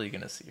probably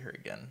going to see her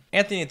again.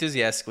 Anthony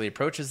enthusiastically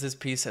approaches this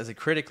piece as a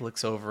critic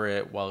looks over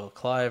it, while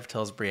Clive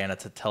tells Brianna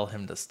to tell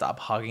him to stop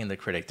hogging the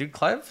critic. Dude,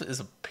 Clive is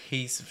a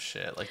piece of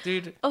shit. Like,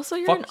 dude, also,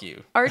 you're fuck an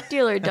you. Art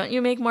dealer. Don't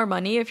you make more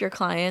money if your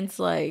clients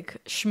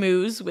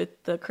schmooze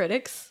with the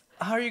critics?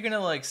 How are you going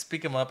to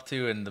speak him up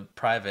to in the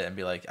private and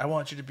be like, I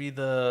want you to be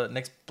the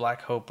next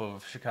black hope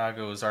of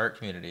Chicago's art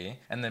community,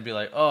 and then be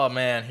like, oh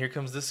man, here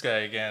comes this guy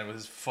again with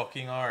his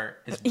fucking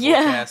art, his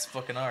ass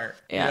fucking art.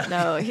 Yeah,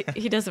 no,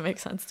 he doesn't make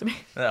sense to me.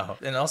 No,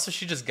 and also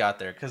she just got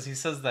there because he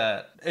says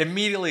that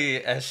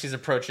immediately as she's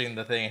approaching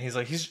the thing, and he's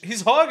like,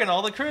 he's hogging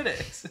all the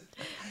critics.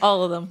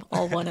 All of them,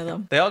 all one of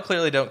them. They all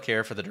clearly don't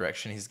care for the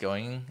direction he's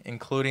going,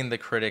 including the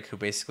critic who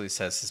basically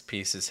says his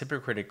piece is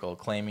hypocritical,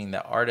 claiming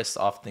that artists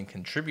often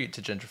contribute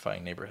to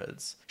gentrifying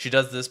neighborhoods. She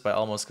does this by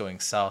almost going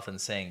south and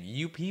saying,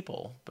 you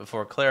people,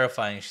 before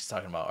clarifying she's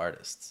talking about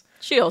artists.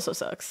 She also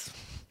sucks.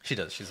 She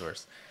does. She's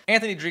worse.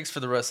 Anthony drinks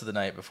for the rest of the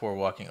night before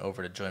walking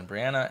over to join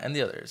Brianna and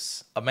the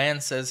others. A man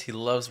says he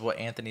loves what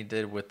Anthony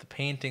did with the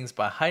paintings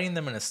by hiding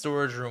them in a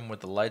storage room with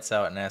the lights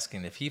out and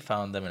asking if he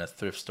found them in a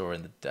thrift store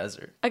in the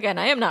desert. Again,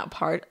 I am not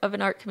part of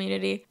an art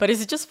community, but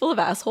is it just full of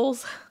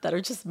assholes that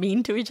are just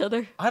mean to each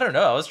other? I don't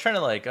know. I was trying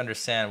to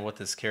understand what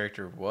this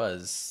character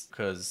was,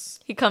 because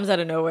he comes out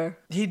of nowhere.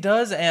 He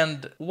does,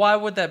 and why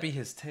would that be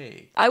his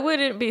take? I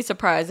wouldn't be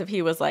surprised if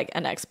he was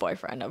an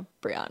ex-boyfriend of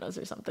Brianna's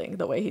or something,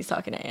 the way he's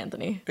talking to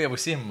Anthony. Yeah, we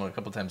see him a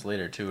couple times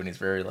later too, and he's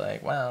very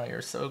wow,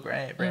 you're so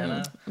great,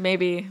 Brianna.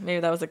 Maybe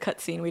that was a cut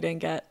scene we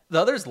didn't get. The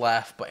others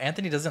laugh, but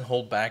Anthony doesn't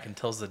hold back and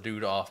tells the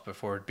dude off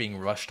before being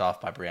rushed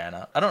off by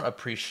Brianna. I don't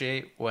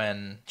appreciate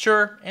when,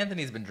 sure,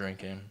 Anthony's been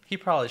drinking. He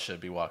probably should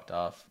be walked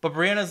off. But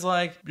Brianna's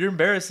like, you're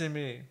embarrassing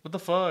me. What the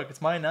fuck?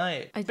 It's my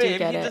night. I do Babe,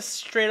 get he it. just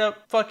straight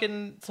up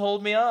fucking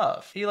told me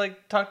off. He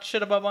talked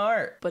shit about my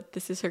art. But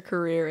this is her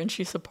career, and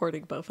she's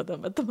supporting both of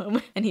them at the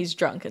moment. And he's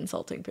drunk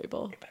insulting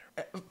people.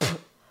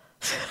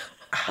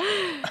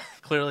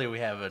 Clearly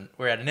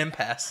we're at an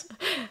impasse.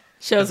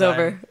 Show's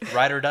over.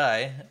 Ride or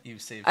die. You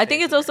saved. I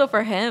think it's also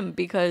for him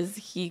because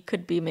he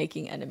could be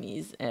making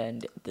enemies,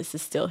 and this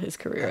is still his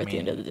career at the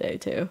end of the day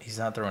too. He's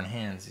not throwing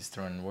hands; he's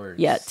throwing words.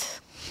 Yet.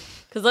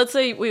 Because let's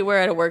say we were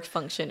at a work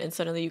function and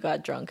suddenly you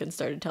got drunk and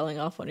started telling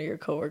off one of your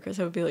coworkers.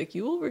 I would be like,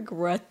 you will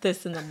regret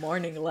this in the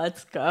morning.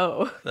 Let's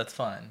go. That's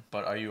fine.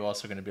 But are you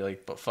also going to be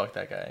like, but fuck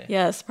that guy?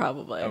 Yes,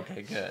 probably.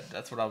 Okay, good.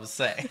 That's what I was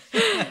saying.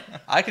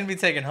 I can be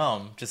taken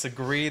home. Just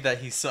agree that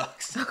he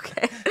sucks.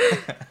 Okay.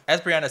 As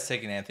Brianna's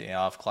taking Anthony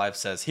off, Clive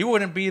says he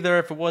wouldn't be there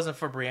if it wasn't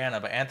for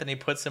Brianna, but Anthony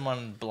puts him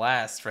on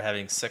blast for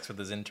having sex with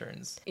his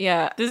interns.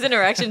 Yeah, this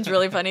interaction's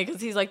really funny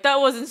because he's like, that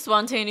wasn't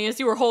spontaneous.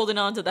 You were holding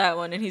on to that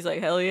one. And he's like,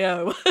 hell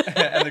yeah.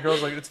 And the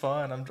girl's like, it's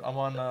fine. I'm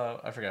on,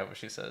 I forgot what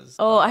she says.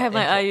 Oh, I have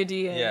my IUD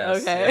in.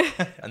 Yes, okay.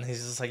 Yeah. And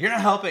he's just like, you're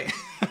not helping.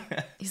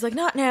 He's like,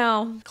 not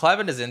now. Clive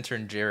and his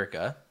intern,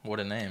 Jerica. What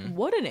a name.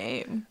 What a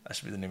name. That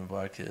should be the name of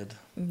our kid.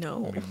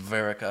 No.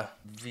 Verica.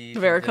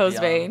 Varicose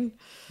vein.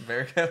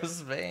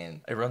 Varicose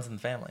vein. It runs in the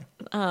family.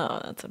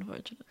 Oh, that's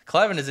unfortunate.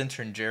 Clive and his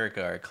intern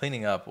Jerica are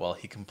cleaning up while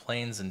he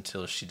complains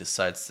until she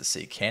decides to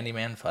say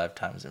Candyman 5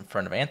 times in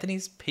front of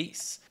Anthony's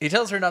piece. He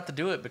tells her not to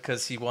do it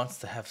because he wants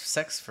to have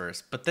sex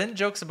first, but then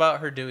jokes about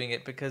her doing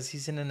it because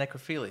he's into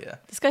necrophilia.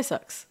 This guy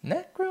sucks.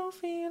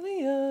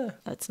 Necrophilia.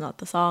 That's not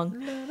the song.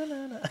 Na, na,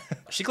 na, na.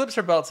 She clips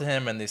her belt to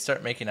him and they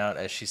start making out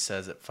as she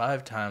says it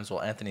 5 times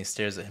while Anthony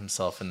stares at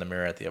himself in the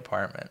mirror at the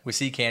apartment. We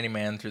see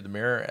Candyman through the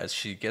mirror as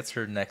she gets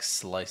her neck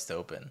sliced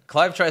open.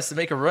 Clive tries to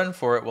make a run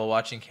for it while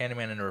watching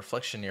Candyman in a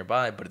reflection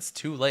nearby, but it's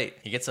too late.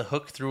 He gets a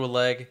hook through a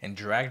leg and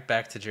dragged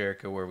back to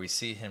Jericho where we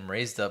see him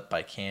raised up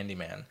by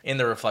Candyman. In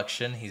the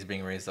reflection, he's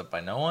being raised up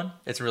by no one.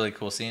 It's a really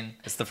cool scene.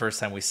 It's the first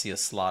time we see a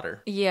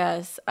slaughter.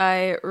 Yes,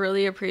 I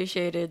really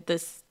appreciated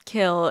this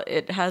kill.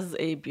 It has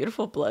a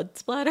beautiful blood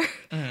splatter,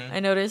 I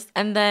noticed.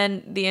 And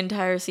then the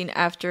entire scene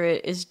after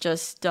it is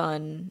just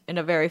done in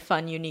a very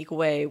fun, unique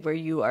way where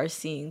you are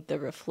seeing the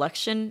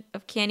reflection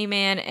of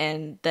Candyman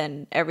and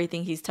then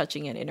everything he's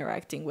touching and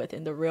interacting with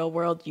in the real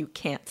world. You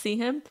can't see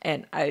him.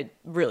 And I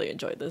really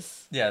enjoyed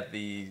this. Yeah,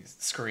 the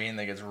screen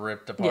that gets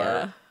ripped apart.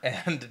 Yeah.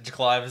 And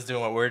Clive is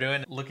doing what we're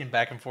doing, looking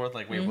back and forth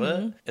like, wait,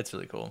 what? It's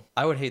really cool.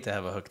 I would hate to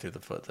have a hook through the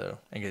foot, though,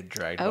 and get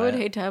dragged I by would it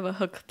hate to have a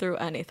hook through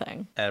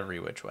anything. every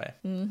which way.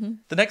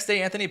 The next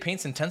day, Anthony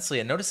paints intensely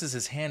and notices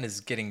his hand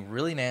is getting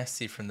really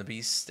nasty from the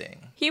bee's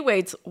sting. He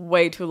waits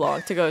way too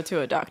long to go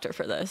to a doctor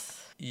for this.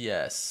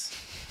 Yes.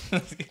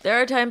 There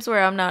are times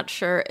where I'm not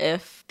sure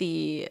if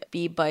the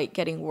bee bite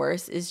getting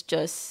worse is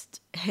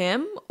just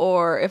him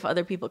or if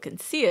other people can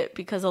see it,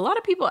 because a lot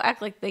of people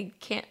act like they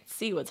can't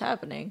see what's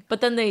happening,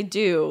 but then they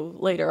do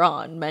later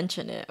on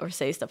mention it or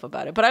say stuff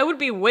about it. But I would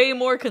be way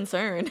more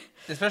concerned.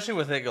 Especially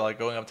with it like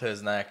going up to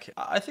his neck.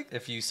 I think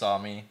if you saw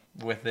me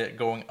with it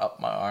going up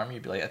my arm,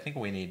 you'd be like, I think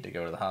we need to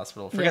go to the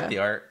hospital. Forget the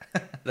art.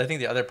 I think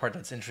the other part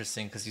that's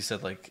interesting, because you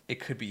said like it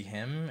could be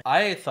him.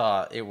 I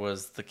thought it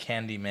was the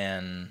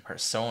Candyman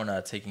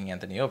persona taking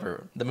Anthony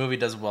over. The movie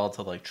does well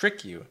to like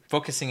trick you,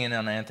 focusing in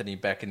on Anthony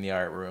back in the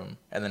art room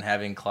and then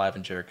having Clive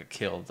and Jerica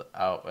killed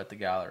out at the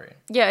gallery.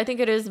 Yeah, I think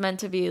it is meant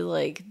to be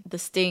like the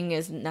sting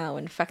is now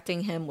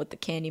infecting him with the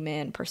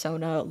Candyman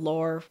persona,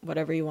 lore,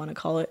 whatever you want to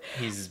call it.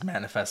 He's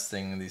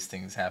manifesting these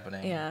things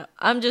happening. Yeah,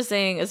 I'm just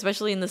saying,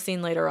 especially in the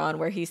scene later on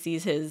where he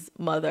sees his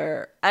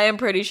mother, I am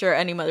pretty sure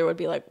any mother would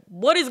be like,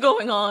 what is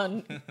going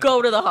on?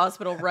 Go to the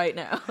hospital right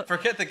now.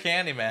 Forget the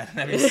Candyman.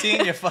 Have you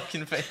seen your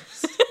fucking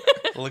face?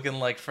 Looking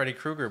like Freddy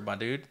Krueger, my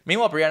dude.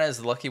 Meanwhile, Brianna is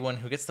the lucky one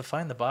who gets to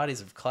find the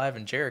bodies of Clive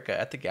and Jerica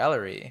at the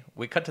gallery.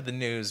 We cut to the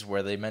news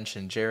where they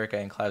mention Jerica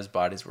and Clive's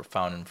bodies were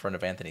found in front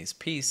of Anthony's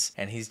piece,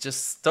 and he's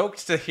just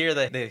stoked to hear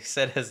that they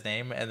said his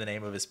name and the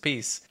name of his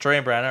piece. Troy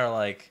and Brianna are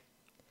like,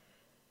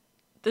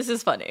 this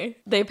is funny.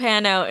 They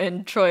pan out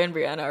and Troy and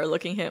Brianna are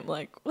looking at him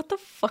like, what the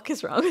fuck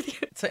is wrong with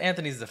you? to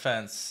Anthony's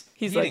defense,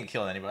 he like, didn't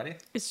kill anybody.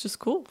 It's just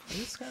cool.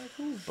 It's kind of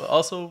cool. But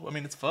also, I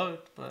mean, it's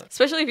fucked. But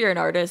Especially if you're an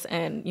artist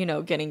and, you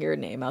know, getting your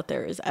name out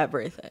there is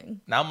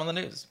everything. now I'm on the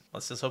news.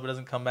 Let's just hope it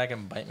doesn't come back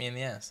and bite me in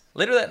the ass.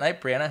 Later that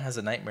night, Brianna has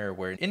a nightmare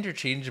where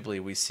interchangeably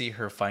we see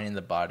her finding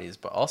the bodies,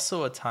 but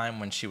also a time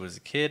when she was a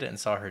kid and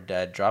saw her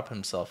dad drop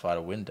himself out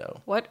a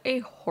window. What a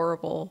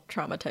horrible,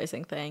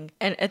 traumatizing thing.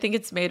 And I think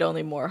it's made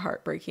only more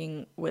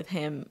heartbreaking with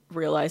him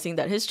realizing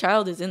that his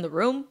child is in the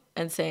room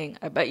and saying,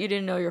 I bet you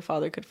didn't know your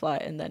father could fly,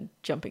 and then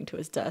jumping to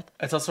his death.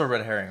 It's also a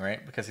red herring,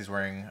 right? Because he's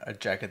wearing a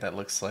jacket that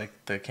looks like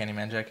the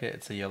Candyman jacket.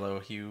 It's a yellow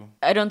hue.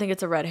 I don't think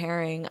it's a red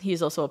herring.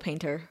 He's also a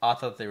painter. I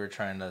thought they were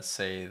trying to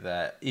say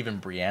that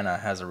even Brianna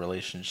has a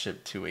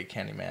relationship to a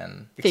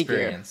Candyman Figure.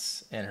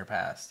 experience in her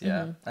past.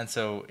 Yeah. And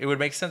so it would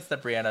make sense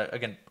that Brianna,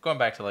 again, going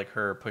back to like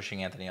her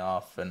pushing Anthony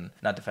off and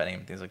not defending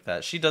him, things like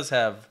that, she does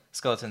have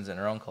skeletons in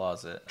her own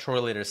closet.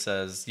 Troy later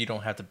says you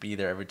don't have to be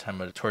there every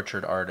time a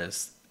tortured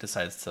artist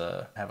decides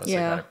to have a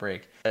psychotic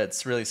break.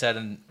 It's really sad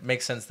and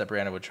makes sense that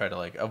Brianna would try to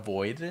like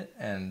avoid it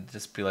and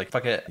just be like,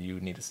 fuck it,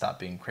 you need to stop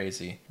being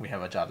crazy. We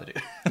have a job to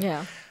do.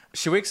 Yeah.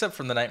 She wakes up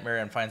from the nightmare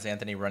and finds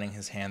Anthony running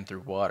his hand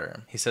through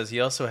water. He says he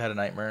also had a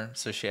nightmare,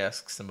 so she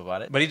asks him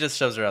about it, but he just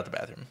shoves her out the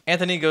bathroom.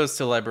 Anthony goes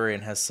to the library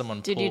and has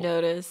someone Did you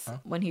notice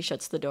when he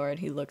shuts the door and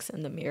he looks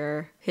in the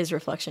mirror, his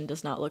reflection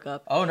does not look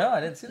up? Oh, no,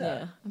 I didn't see that.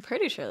 Yeah, I'm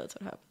pretty sure that's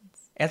what happens.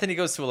 Anthony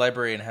goes to a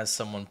library and has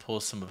someone pull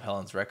some of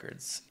Helen's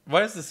records.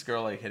 Why is this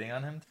girl like hitting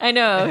on him? I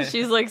know.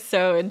 She's like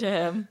so into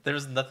him. There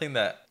was nothing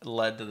that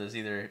led to this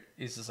either.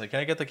 He's just like, can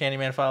I get the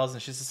Candyman files?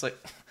 And she's just like,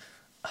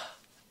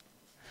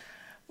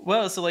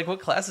 well, so like, what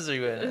classes are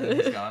you in? And then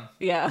he's gone.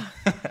 Yeah.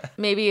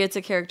 Maybe it's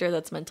a character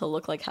that's meant to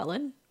look like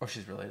Helen. Or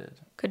she's related.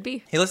 Could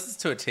be. He listens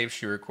to a tape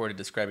she recorded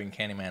describing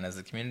Candyman as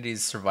the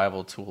community's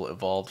survival tool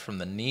evolved from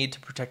the need to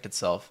protect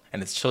itself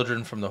and its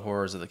children from the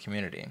horrors of the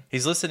community.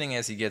 He's listening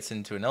as he gets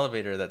into an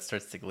elevator that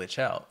starts to glitch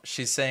out.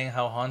 She's saying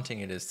how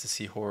haunting it is to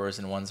see horrors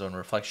in one's own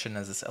reflection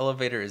as this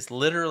elevator is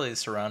literally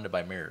surrounded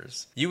by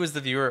mirrors. You as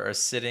the viewer are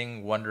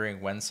sitting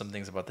wondering when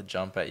something's about to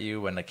jump at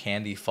you when a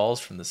candy falls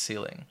from the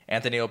ceiling.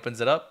 Anthony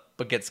opens it up,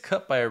 but gets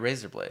cut by a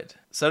razor blade.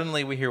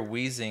 Suddenly we hear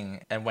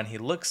wheezing, and when he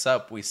looks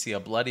up, we see a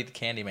bloodied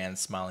Candyman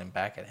smiling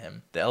back at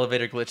him. The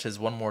elevator glitches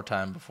one more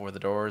time before the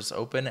doors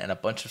open, and a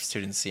bunch of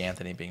students see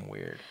Anthony being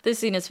weird. This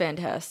scene is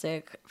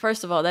fantastic.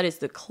 First of all, that is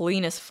the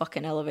cleanest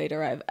fucking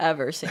elevator I've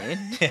ever seen.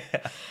 Yeah.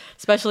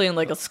 Especially in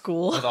like a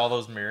school. With all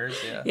those mirrors,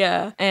 yeah.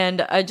 Yeah,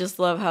 and I just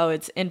love how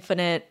it's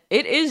infinite.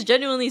 It is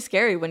genuinely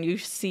scary when you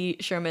see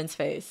Sherman's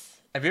face.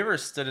 Have you ever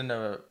stood in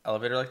an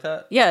elevator like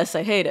that? Yes,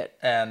 I hate it.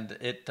 And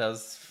it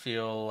does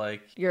feel like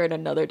you're in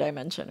another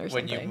dimension or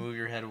something. When you move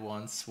your head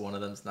once, one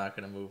of them's not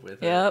going to move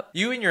with it.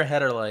 You in your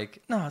head are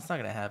like, no, it's not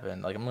going to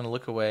happen. Like, I'm going to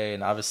look away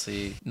and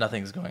obviously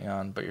nothing's going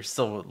on, but you're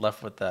still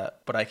left with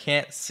that. But I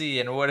can't see,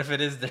 and what if it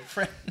is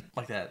different?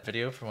 Like that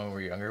video from when we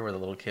were younger where the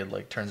little kid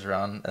like turns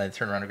around and I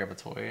turn around to grab a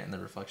toy and the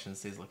reflection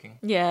stays looking.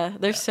 Yeah,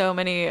 there's so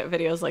many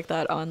videos like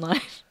that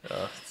online.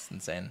 It's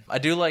insane. I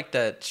do like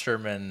that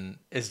Sherman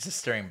is just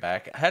staring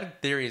back. I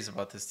had theories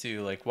about this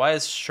too. Like, why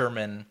is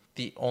Sherman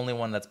the only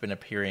one that's been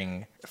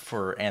appearing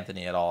for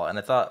Anthony at all? And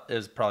I thought it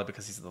was probably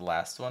because he's the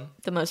last one.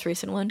 The most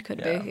recent one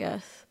could be,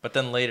 yes. But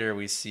then later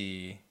we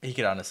see he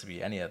could honestly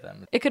be any of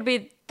them. It could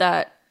be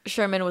that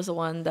Sherman was the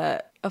one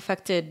that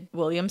affected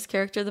William's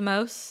character the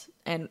most.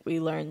 And we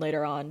learn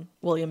later on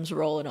William's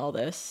role in all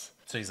this.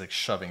 So he's like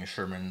shoving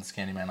Sherman's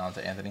Candyman onto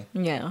Anthony.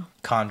 Yeah.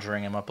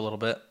 Conjuring him up a little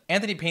bit.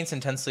 Anthony paints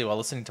intensely while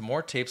listening to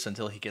more tapes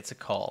until he gets a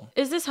call.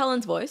 Is this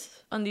Helen's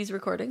voice on these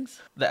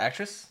recordings? The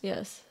actress?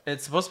 Yes.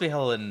 It's supposed to be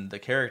Helen, the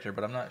character,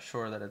 but I'm not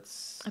sure that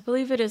it's... I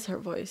believe it is her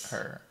voice.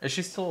 Her. Is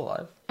she still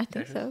alive? I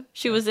think so.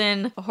 She was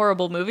in a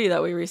horrible movie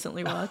that we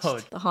recently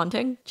watched. The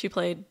Haunting. She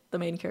played the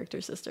main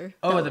character's sister.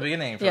 Oh, at the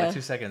beginning for like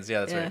 2 seconds.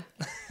 Yeah, that's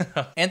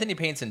right. Anthony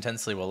paints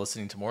intensely while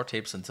listening to more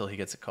tapes until he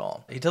gets a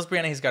call. He tells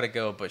Brianna he's got to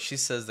go, but she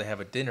says they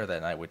have a dinner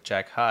that night with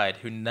Jack Hyde,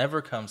 who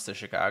never comes to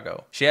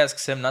Chicago. She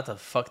asks him not to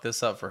fuck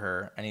this up for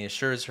her, and he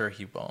assures her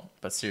he won't.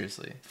 But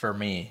seriously, for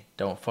me,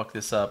 don't fuck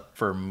this up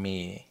for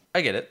me. I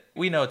get it.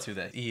 We know too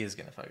that he is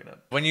gonna fuck it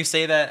up. When you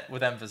say that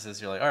with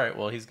emphasis, you're like, all right,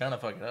 well, he's gonna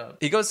fuck it up.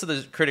 He goes to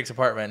the critic's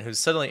apartment, who's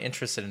suddenly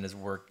interested in his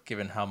work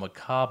given how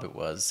macabre it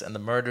was and the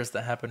murders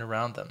that happened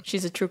around them.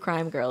 She's a true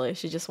crime girly.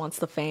 She just wants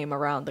the fame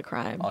around the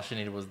crime. All she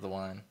needed was the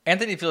wine.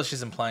 Anthony feels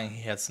she's implying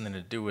he had something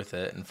to do with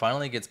it and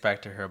finally gets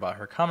back to her about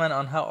her comment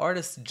on how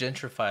artists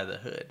gentrify the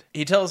hood.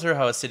 He tells her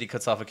how a city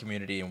cuts off a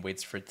community and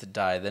waits for it to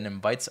die, then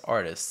invites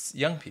artists,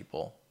 young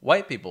people,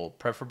 white people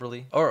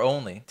preferably, or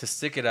only, to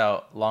stick it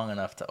out long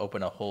enough to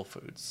open a Whole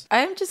Foods. I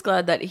am just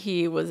glad that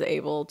he was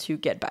able to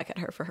get back at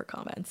her for her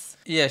comments.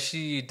 Yeah,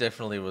 she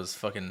definitely was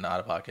fucking out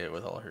of pocket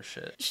with all her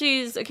shit.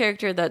 She's a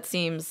character that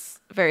seems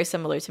very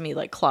similar to me,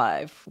 like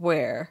Clive,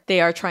 where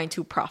they are trying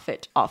to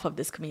profit off of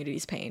this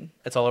community's pain.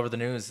 It's all over the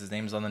news. His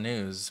name's on the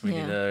news. We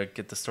need to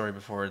get the story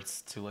before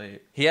it's too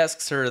late. He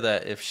asks her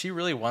that if she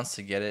really wants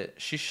to get it,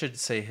 she should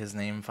say his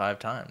name 5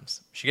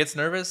 times. She gets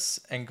nervous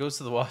and goes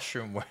to the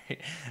washroom where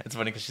it's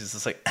funny because she's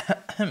just like,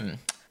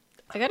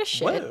 I got a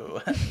shit.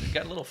 Whoa, it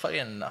got a little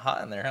fucking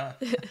hot in there,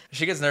 huh?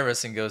 She gets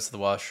nervous and goes to the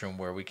washroom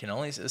where we can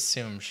only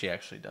assume she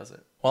actually does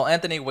it. While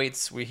Anthony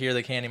waits, we hear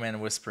the Candyman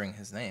whispering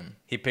his name.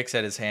 He picks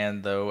at his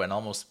hand, though, and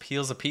almost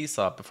peels a piece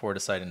off before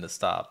deciding to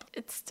stop.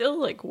 It's still,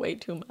 like, way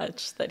too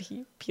much that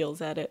he peels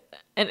at it.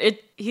 And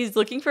he's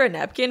looking for a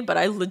napkin, but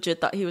I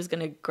legit thought he was going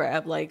to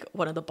grab, like,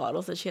 one of the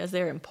bottles that she has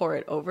there and pour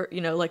it over,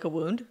 you know, like a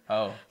wound.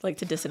 Oh. Like,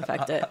 to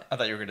disinfect it. I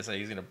thought you were going to say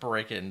he's going to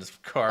break it and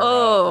just carve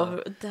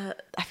out.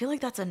 I feel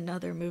like that's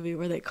another movie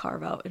where they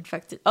carve out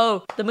infected.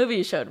 Oh, the movie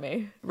you showed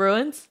me.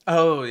 Ruins?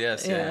 Oh,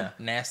 yes, yeah.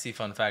 Nasty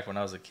fun fact. When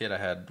I was a kid, I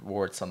had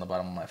warts on the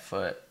bottom of my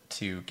foot.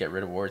 To get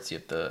rid of warts, you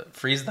have to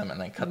freeze them and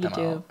then cut them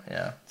out.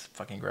 Yeah, it's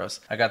fucking gross.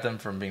 I got them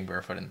from being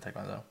barefoot in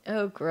Taekwondo.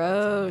 Oh,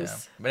 gross.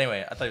 Yeah. But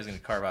anyway, I thought he was going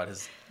to carve out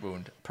his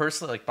wound.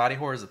 Personally, like, body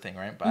horror is a thing,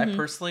 right? But I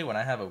personally, when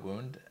I have a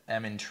wound,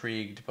 am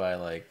intrigued by,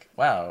 like,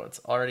 wow, it's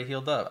already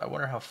healed up. I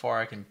wonder how far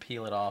I can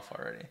peel it off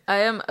already. I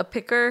am a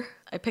picker.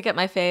 I pick at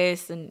my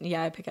face, and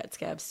I pick at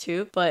scabs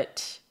too.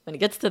 But When it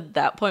gets to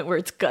that point where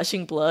it's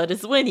gushing blood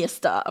is when you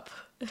stop.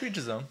 To each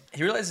his own.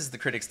 He realizes the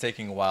critic's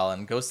taking a while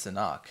and goes to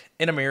knock.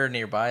 In a mirror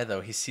nearby,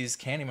 though, he sees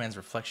Candyman's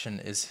reflection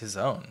is his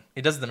own.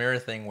 He does the mirror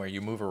thing where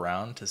you move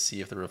around to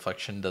see if the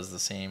reflection does the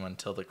same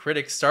until the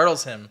critic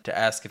startles him to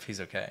ask if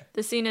he's okay.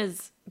 The scene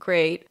is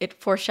great. It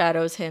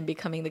foreshadows him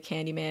becoming the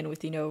Candyman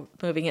with,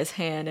 moving his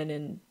hand, and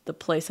in the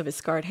place of his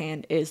scarred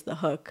hand is the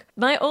hook.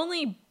 My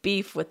only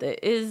beef with it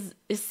is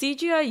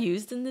CGI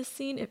used in this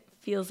scene? It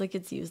feels like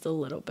it's used a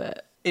little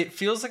bit. It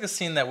feels like a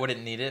scene that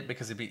wouldn't need it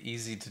because it'd be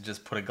easy to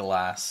just put a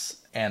glass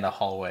and a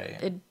hallway.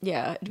 It'd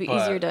be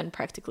easier done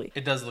practically.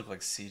 It does look like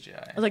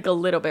CGI. Like a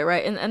little bit,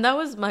 right? And that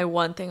was my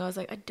one thing. I was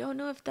like, I don't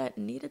know if that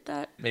needed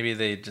that. Maybe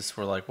they just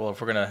were like, well, if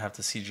we're going to have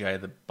to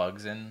CGI the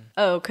bugs in.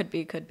 Oh, could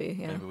be,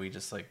 yeah. Maybe we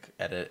just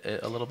edit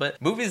it a little bit.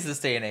 Movies this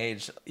day and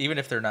age, even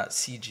if they're not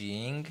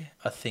CGing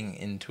a thing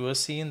into a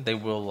scene, they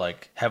will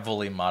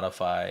heavily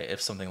modify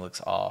if something looks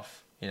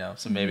off.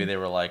 So maybe they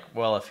were like,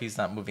 well, if he's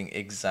not moving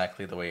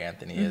exactly the way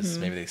Anthony is,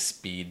 maybe they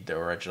speed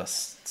or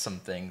adjust some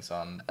things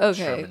on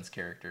Sherman's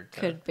character.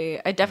 Could be.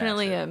 I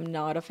definitely am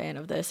not a fan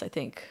of this. I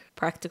think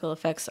practical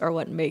effects are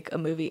what make a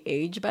movie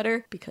age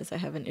better, because I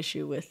have an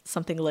issue with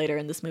something later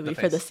in this movie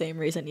for the same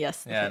reason.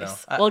 Yes, I know.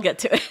 We'll get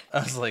to it. I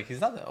was like,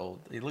 he's not that old.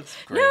 He looks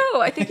great.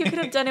 No, I think you could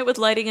have done it with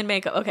lighting and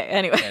makeup. Okay,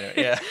 anyway.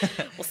 Yeah.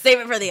 We'll save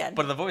it for the end.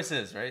 But the voice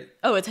is, right?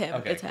 Oh, it's him.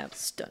 Okay. It's him.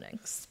 Stunning.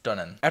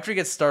 After he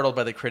gets startled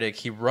by the critic,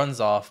 he runs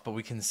off, but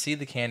we can see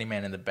the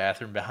Candyman in the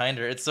bathroom behind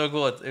her. It's so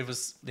cool. It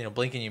was,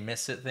 blink and you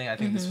miss it thing. I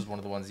think this was one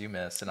of the ones you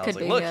missed. And I was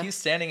like, look, he's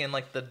standing in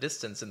the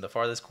distance in the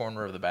farthest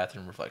corner of the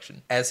bathroom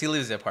reflection. As he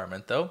leaves the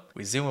apartment, though,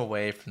 we zoom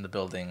away from the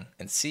building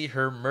and see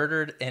her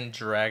murdered and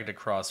dragged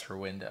across her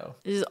window.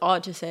 This is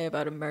odd to say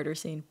about a murder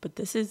scene, but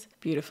this is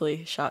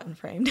beautifully shot and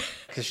framed.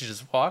 Because she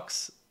just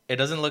walks. It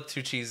doesn't look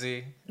too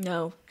cheesy.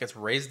 No. Gets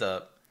raised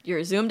up.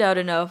 You're zoomed out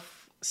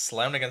enough.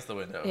 Slammed against the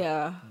window.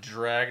 Yeah.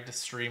 Dragged,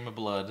 stream of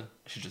blood.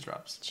 She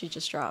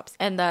just drops.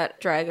 And that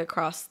drag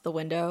across the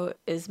window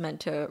is meant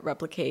to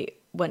replicate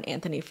when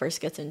Anthony first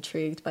gets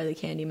intrigued by the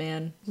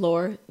Candyman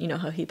lore. You know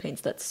how he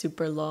paints that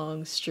super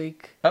long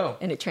streak? Oh.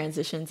 And it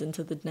transitions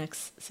into the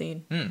next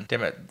scene.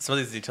 Damn it. Some of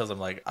these details I'm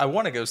like, I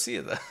want to go see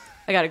it though.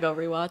 I gotta go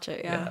rewatch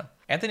it, yeah.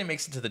 Anthony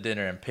makes it to the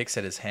dinner and picks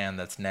at his hand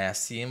that's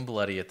nasty and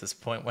bloody at this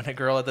point when a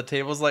girl at the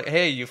table's like,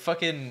 hey, you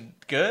fucking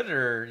good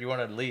or you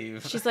want to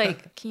leave? She's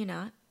like, can you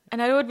not?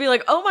 And I would be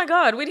like, oh my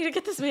God, we need to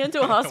get this man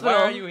to a hospital.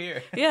 Why are you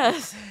here?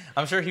 Yes.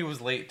 I'm sure he was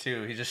late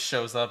too. He just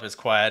shows up as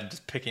quiet,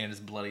 just picking at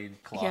his bloody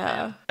claw.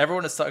 Yeah.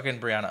 Everyone is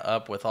sucking Brianna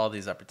up with all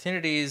these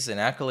opportunities and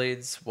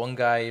accolades. One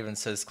guy even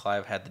says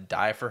Clive had to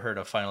die for her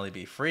to finally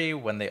be free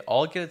when they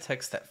all get a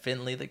text that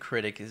Finley, the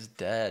critic, is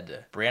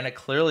dead. Brianna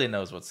clearly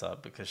knows what's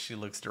up because she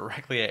looks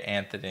directly at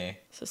Anthony.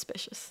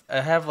 Suspicious.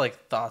 I have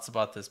thoughts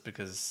about this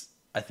because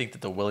I think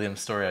that the William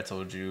story I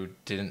told you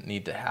didn't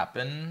need to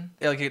happen.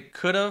 It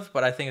could have,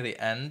 but I think at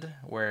the end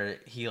where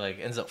he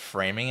ends up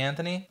framing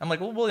Anthony, I'm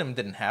like, well, William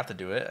didn't have to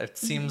do it. It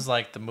seems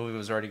like the movie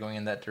was already going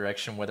in that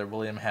direction, whether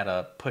William had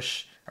a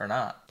push or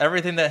not.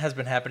 Everything that has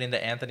been happening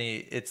to Anthony,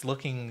 it's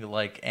looking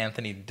like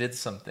Anthony did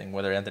something,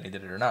 whether Anthony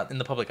did it or not, in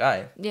the public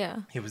eye. Yeah.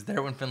 He was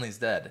there when Finley's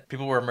dead.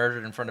 People were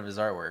murdered in front of his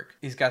artwork.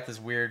 He's got this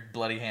weird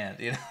bloody hand,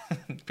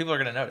 People are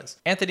going to notice.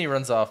 Anthony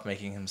runs off,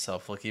 making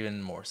himself look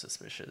even more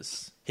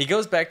suspicious. He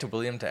goes back to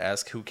William to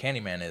ask who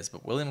Candyman is,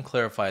 but William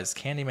clarifies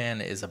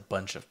Candyman is a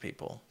bunch of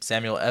people.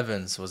 Samuel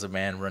Evans was a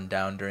man run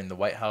down during the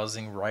white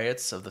housing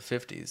riots of the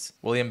 50s.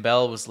 William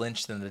Bell was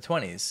lynched in the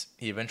 20s.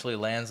 He eventually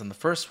lands on the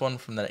first one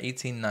from the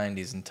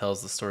 1890s and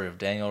tells the story of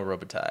Daniel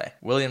Robitaille.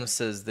 William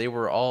says they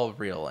were all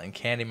real, and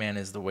Candyman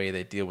is the way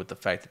they deal with the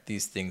fact that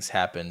these things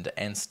happened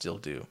and still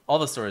do. All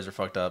the stories are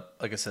fucked up.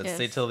 Like I said,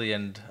 Stay till the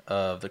end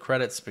of the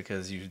credits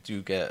because you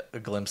do get a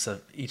glimpse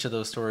of each of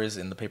those stories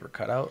in the paper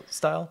cutout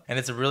style. And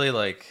it's a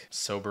really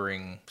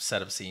sobering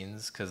set of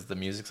scenes because the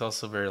music's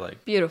also very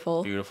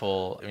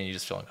beautiful. I mean, you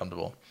just feel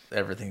uncomfortable.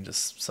 Everything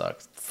just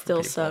sucks.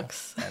 Still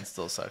sucks. And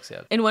still sucks,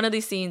 yeah. In one of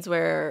these scenes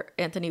where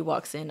Anthony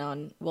walks in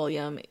on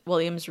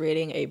William's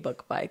reading a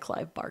book by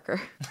Clive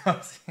Barker.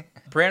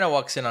 Brianna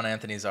walks in on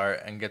Anthony's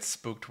art and gets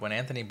spooked when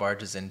Anthony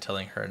barges in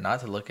telling her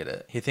not to look at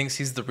it. He thinks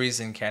he's the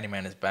reason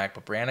Candyman is back,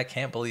 but Brianna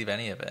can't believe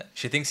any of it.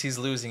 She thinks he's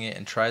losing it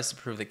and tries to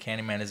prove that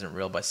Candyman isn't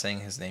real by saying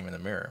his name in the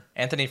mirror.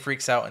 Anthony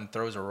freaks out and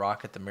throws a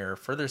rock at the mirror,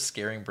 further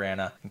scaring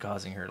Brianna and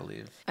causing her to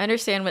leave. I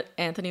understand what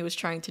Anthony was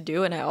trying to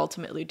do, and I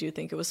ultimately do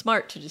think it was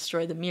smart to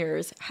destroy the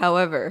mirrors.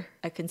 However,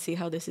 I can see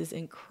how this is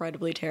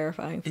incredibly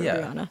terrifying for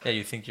Brianna. Yeah,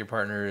 you think your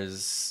partner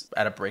is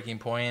at a breaking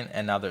point,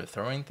 and now they're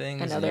throwing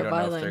things, and you they're don't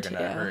violent, know if they're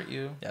going to hurt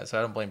you. Yeah, so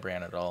I don't blame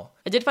Brianna at all.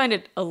 I did find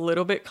it a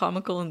little bit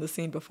comical in the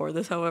scene before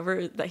this,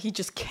 however, that he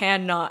just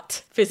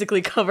cannot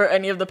physically cover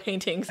any of the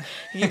paintings.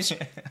 He keeps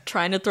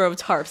trying to throw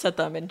tarps at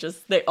them, and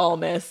they all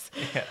miss.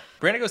 Yeah.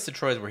 Brianna goes to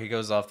Troy's where he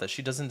goes off that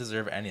she doesn't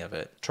deserve any of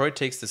it. Troy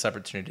takes this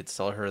opportunity to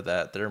tell her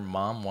that their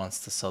mom wants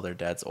to sell their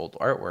dad's old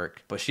artwork,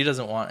 but she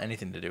doesn't want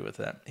anything to do with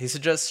it. He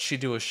suggests she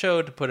do a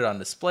show to put it on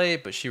display,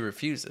 but she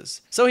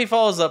refuses. So he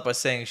follows up by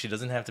saying she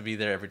doesn't have to be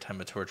there every time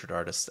a tortured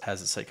artist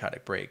has a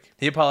psychotic break.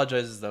 He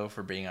apologizes though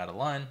for being out of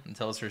line and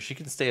tells her she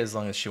can stay as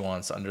long as she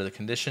wants under the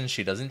condition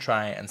she doesn't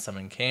try and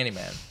summon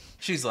Candyman.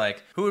 She's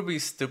like, who would be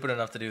stupid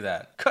enough to do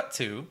that? Cut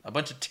to a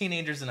bunch of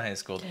teenagers in high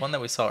school, the one that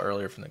we saw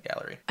earlier from the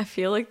gallery. I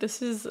feel like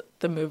this is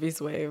the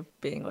movie's way of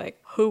being like,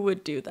 who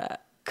would do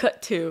that?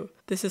 Cut to,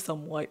 this is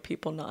some white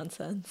people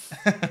nonsense.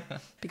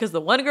 Because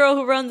the one girl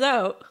who runs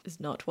out is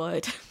not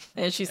white.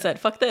 And she said,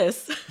 fuck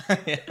this.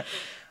 Yeah.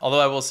 Although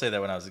I will say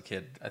that when I was a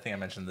kid, I think I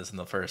mentioned this in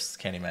the first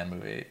Candyman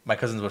movie, my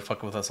cousins would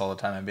fuck with us all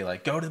the time and be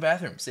like, go to the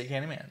bathroom, say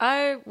Candyman.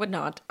 I would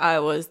not. I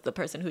was the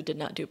person who did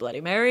not do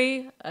Bloody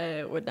Mary.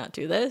 I would not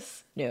do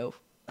this. No.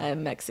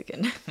 I'm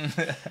Mexican.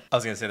 I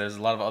was going to say, there's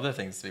a lot of other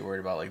things to be worried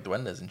about, like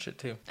duendes and shit,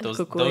 too.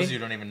 Those you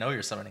don't even know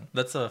you're summoning.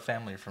 That's a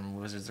family from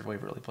Wizards of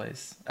Waverly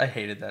Place. I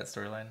hated that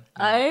storyline.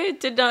 I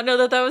did not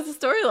know that was a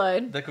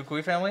storyline. The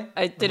Kukui family?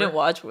 I didn't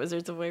watch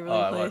Wizards of Waverly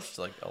Place. I watched,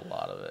 like, a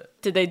lot of it.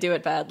 Did they do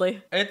it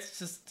badly? It's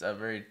just a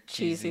very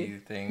cheesy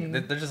thing.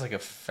 They're just, like, a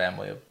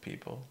family of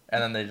people.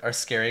 And then they are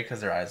scary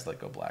because their eyes, like,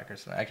 go black or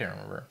something. I can't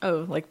remember.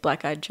 Oh, like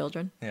black-eyed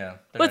children? Yeah.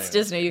 What's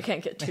Disney? You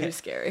can't get too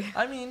scary.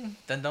 I mean,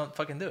 then don't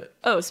fucking do it.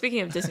 Oh, speaking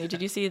of Disney,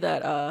 did you see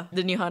that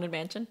the new Haunted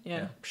Mansion?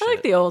 Yeah. I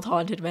like the old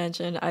Haunted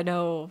Mansion. I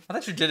know. I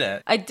thought you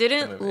didn't. I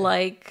didn't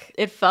like.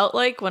 It felt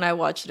like when I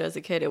watched it as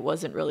a kid, it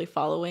wasn't really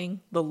following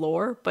the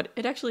lore, but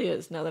it actually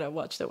is. Now that I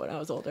watched it when I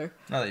was older.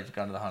 Now that you've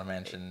gone to the Haunted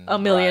Mansion a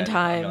million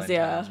times,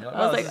 yeah. Like,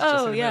 I was like,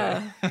 oh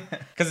yeah,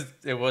 because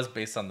it was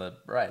based on the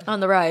ride. On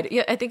the ride,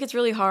 yeah. I think it's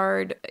really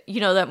hard. You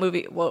know that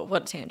movie. Well,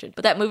 what tangent?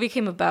 But that movie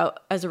came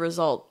about as a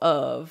result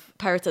of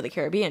Pirates of the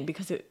Caribbean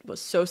because it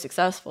was so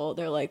successful.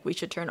 They're like, we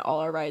should turn all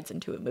our rides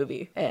into a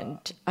movie, and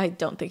I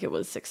don't think it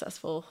was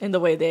successful in the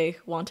way they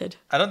wanted.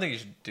 I don't think you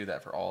should do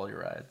that for all your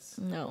rides.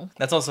 No.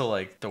 That's also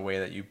like the way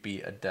that you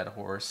beat a dead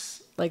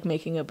horse. Like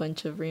making a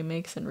bunch of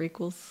remakes and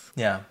requels.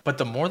 Yeah. But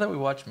the more that we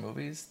watch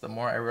movies, the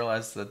more I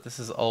realize that this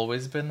has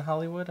always been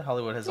Hollywood.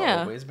 Hollywood has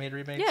always made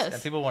remakes. Yes.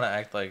 And people want to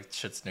act like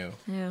shit's new.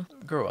 Yeah.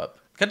 Grow up.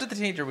 Cut to the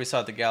teenager we saw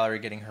at the gallery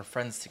getting her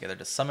friends together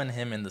to summon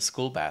him in the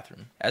school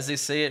bathroom. As they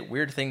say it,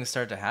 weird things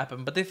start to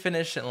happen, but they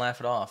finish and laugh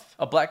it off.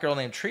 A black girl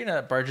named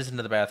Trina barges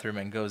into the bathroom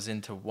and goes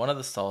into one of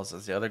the stalls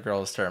as the other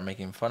girls start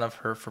making fun of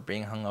her for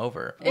being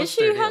hungover. Is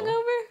she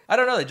hungover? I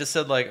don't know. They just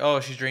said like,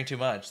 oh, she drank too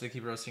much. They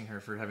keep roasting her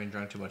for having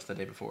drunk too much the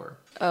day before.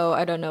 Oh,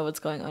 I don't know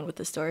what's going on with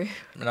this story.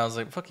 And I was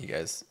like, fuck you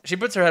guys. She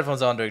puts her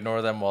headphones on to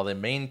ignore them while the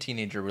main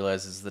teenager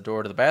realizes the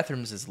door to the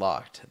bathrooms is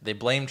locked. They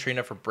blame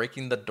Trina for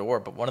breaking the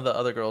door, but one of the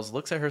other girls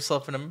looks at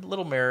herself in a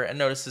little mirror and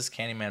notices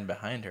Candyman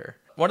behind her.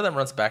 One of them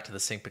runs back to the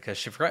sink because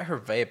she forgot her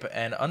vape,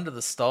 and under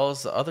the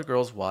stalls, the other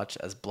girls watch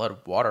as blood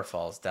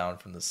waterfalls down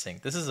from the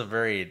sink. This is a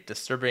very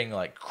disturbing,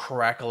 like,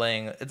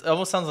 crackling. It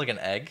almost sounds like an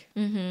egg.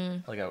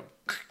 Mm-hmm. Like a...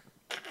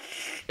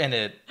 And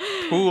it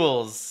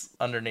pools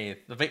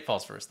underneath. The vape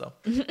falls first, though.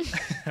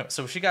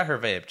 So she got her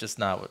vape, just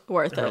not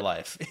worth her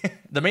life.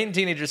 The main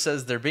teenager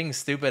says they're being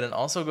stupid and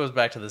also goes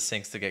back to the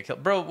sinks to get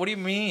killed. Bro, what do you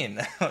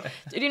mean?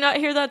 Did you not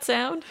hear that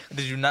sound?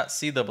 Did you not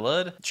see the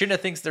blood? Trina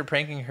thinks they're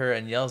pranking her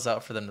and yells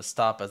out for them to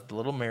stop as the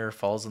little mirror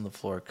falls on the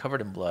floor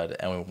covered in blood,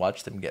 and we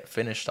watch them get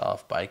finished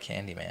off by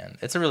Candyman.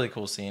 It's a really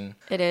cool scene.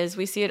 It is.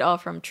 We see it all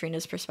from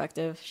Trina's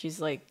perspective.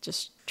 She's like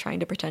just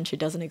trying to pretend she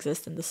doesn't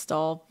exist in the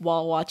stall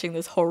while watching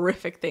this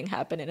horrific thing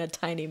happen in a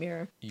tiny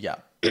mirror. Yeah.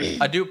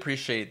 I do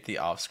appreciate the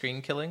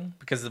off-screen killing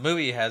because the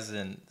movie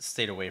hasn't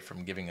stayed away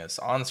from giving us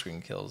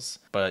on-screen kills,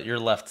 but you're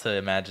left to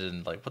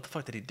imagine, like, what the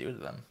fuck did he do to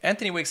them?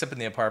 Anthony wakes up in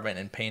the apartment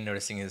in pain,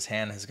 noticing his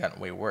hand has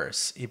gotten way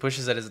worse. He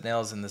pushes at his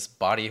nails in this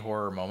body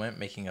horror moment,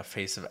 making a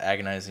face of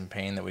agonizing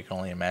pain that we can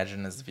only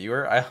imagine as the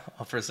viewer. I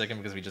for a second,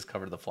 because we just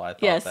covered the fly,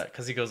 thought that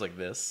because he goes like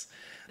this.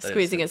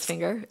 Squeezing his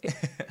finger.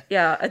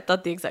 Yeah, I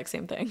thought the exact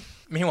same thing.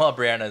 Meanwhile,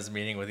 Brianna is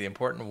meeting with the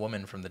important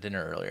woman from the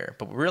dinner earlier,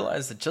 but we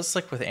realize that just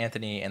like with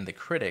Anthony and the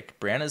critic,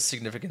 Brianna's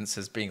significance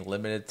is being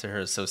limited to her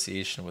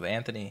association with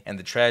Anthony and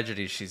the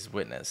tragedy she's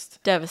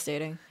witnessed.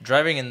 Devastating.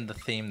 Driving in the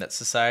theme that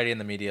society and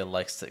the media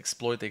likes to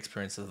exploit the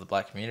experiences of the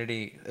black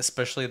community,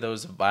 especially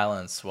those of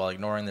violence, while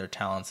ignoring their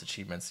talents,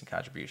 achievements, and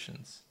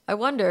contributions. I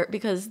wonder,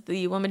 because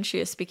the woman she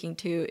is speaking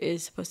to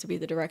is supposed to be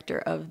the director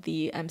of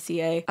the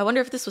MCA. I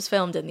wonder if this was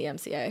filmed in the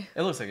MCA.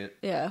 It looks like it.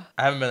 Yeah.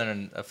 I haven't been there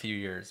in a few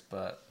years,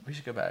 but we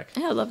should go back.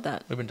 Yeah, I love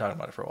that. We've been talking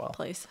about it for a while.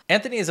 Place.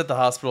 Anthony is at the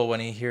hospital when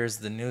he hears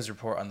the news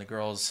report on the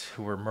girls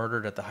who were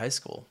murdered at the high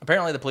school.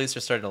 Apparently, the police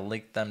are starting to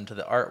link them to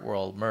the art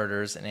world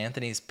murders and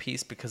Anthony's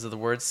piece because of the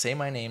words "Say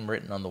My Name"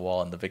 written on the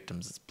wall in the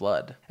victim's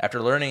blood.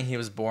 After learning he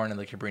was born in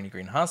the Cabrini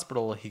Green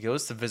Hospital, he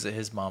goes to visit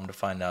his mom to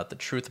find out the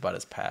truth about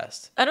his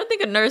past. I don't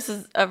think a nurse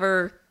has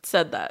ever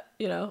said that,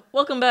 you know.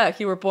 Welcome back.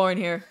 You were born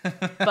here.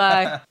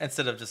 Bye.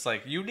 Instead of just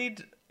like, you need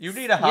a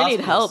hospital, you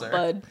need help, sir.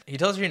 Bud. He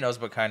tells her he knows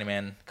about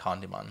Candyman.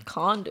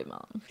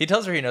 He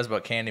tells her he knows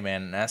about Candyman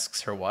and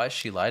asks her why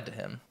she lied to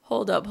him.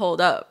 Hold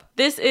up.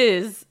 This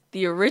is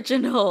the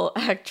original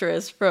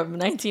actress from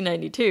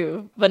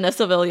 1992,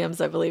 Vanessa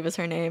Williams, I believe is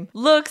her name,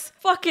 looks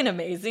fucking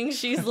amazing.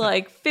 She's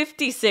like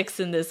 56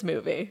 in this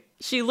movie.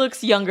 She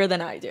looks younger than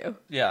I do.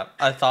 Yeah,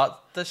 I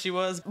thought that she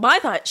was. But I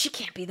thought, she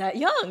can't be that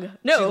young.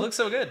 No. She looks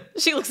so good.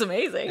 She looks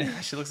amazing.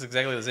 She looks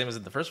exactly the same as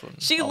in the first one.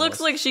 She looks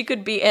like she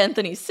could be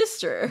Anthony's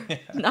sister,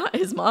 not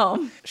his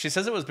mom. She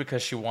says it was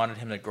because she wanted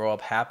him to grow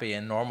up happy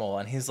and normal.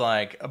 And he's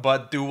like,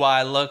 but do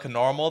I look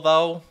normal,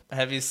 though?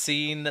 Have you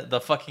seen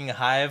the fucking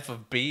hive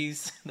of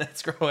bees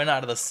that's growing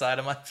out of the side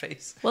of my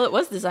face? Well, it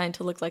was designed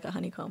to look like a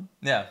honeycomb.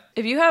 Yeah.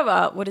 If you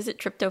have, what is it,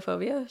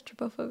 tryptophobia?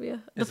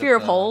 The fear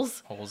of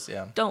holes? Holes,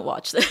 yeah. Don't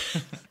watch this.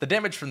 The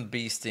damage from the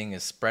bee sting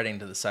is spreading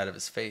to the side of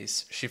his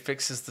face. She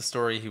fixes the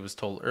story he was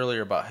told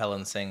earlier about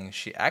Helen saying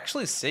she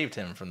actually saved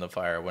him from the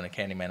fire when a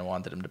Candyman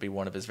wanted him to be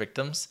one of his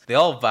victims. They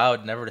all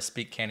vowed never to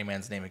speak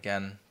Candyman's name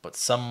again, but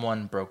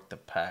someone broke the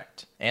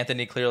pact.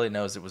 Anthony clearly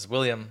knows it was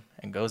William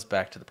and goes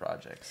back to the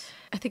projects.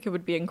 I think it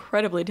would be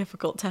incredibly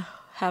difficult to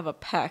have a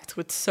pact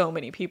with so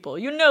many people.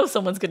 You know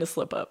someone's going to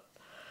slip up.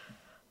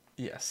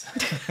 Yes.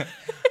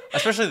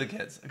 Especially the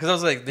kids. Because I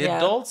was like, the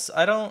adults,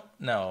 I don't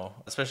know.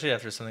 Especially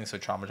after something so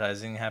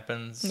traumatizing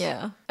happens.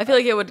 Yeah. I feel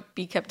like it would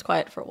be kept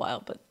quiet for a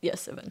while, but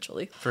yes,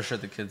 eventually. For sure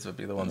the kids would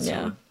be the ones who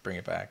would bring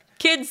it back.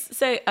 Kids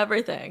say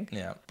everything.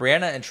 Yeah.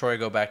 Brianna and Troy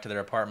go back to their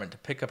apartment to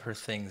pick up her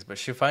things, but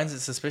she finds it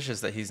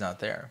suspicious that he's not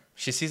there.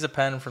 She sees a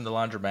pen from the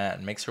laundromat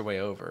and makes her way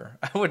over.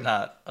 I would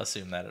not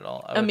assume that at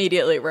all.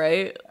 Immediately,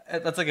 right?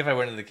 That's like if I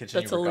went into the kitchen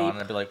and you were gone, and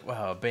I'd be like,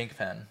 wow, a bank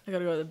pen. I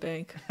gotta go to the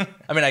bank.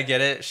 I mean, I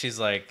get it. She's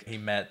like, he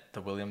met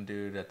the William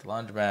dude at the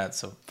laundromat,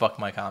 so fuck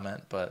my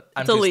comment, but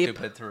I'm too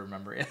stupid to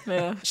remember it.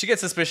 Yeah. She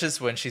gets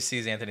suspicious when she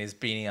sees Anthony's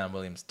beanie on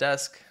William's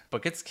desk,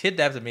 but gets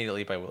kidnapped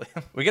immediately by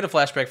William. We get a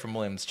flashback from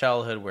William's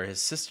childhood where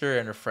his sister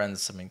and her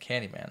friends summon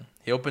Candyman.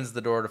 He opens the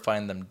door to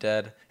find them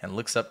dead and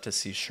looks up to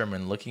see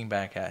Sherman looking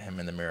back at him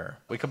in the mirror.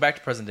 We come back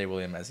to present-day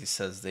William as he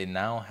says they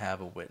now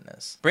have a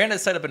witness. Brandon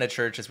is set up in a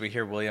church as we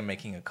hear William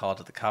making a call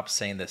to the cops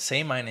saying the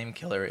same my-name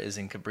killer is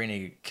in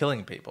Cabrini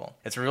killing people.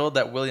 It's revealed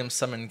that William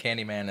summoned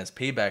Candyman as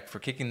payback for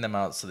kicking them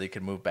out so they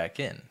could move back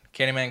in.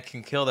 Candyman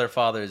can kill their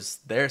fathers,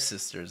 their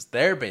sisters,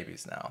 their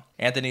babies now.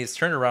 Anthony is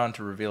turned around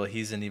to reveal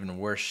he's in even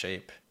worse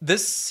shape.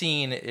 This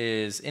scene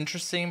is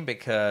interesting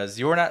because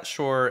you're not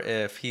sure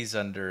if he's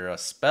under a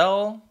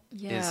spell.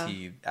 Yeah. Is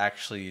he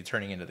actually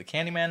turning into the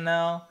Candyman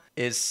now?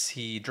 Is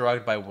he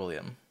drugged by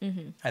William?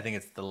 Mm-hmm. I think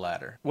it's the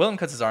latter. William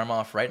cuts his arm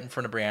off right in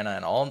front of Brianna,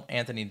 and all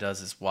Anthony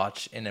does is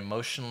watch in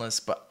emotionless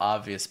but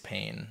obvious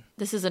pain.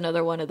 This is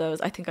another one of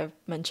those. I think I've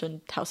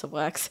mentioned House of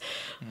Wax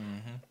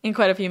in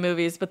quite a few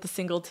movies, but the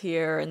single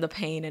tear and the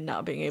pain and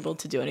not being able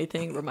to do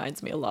anything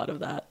reminds me a lot of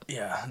that.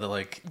 Yeah, the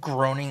like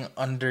groaning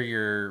under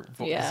your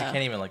voice. Yeah. You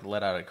can't even like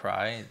let out a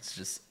cry. It's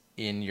just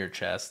in your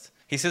chest.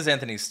 He says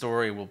Anthony's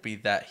story will be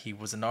that he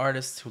was an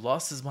artist who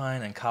lost his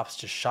mind and cops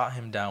just shot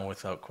him down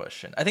without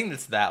question. I think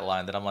it's that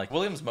line that I'm like,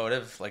 William's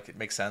motive, like, it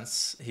makes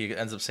sense. He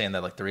ends up saying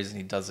that, like, the reason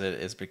he does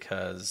it is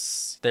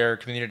because their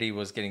community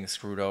was getting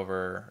screwed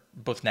over,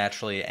 both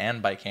naturally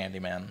and by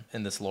Candyman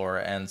in this lore.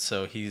 And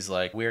so he's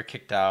like, we're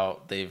kicked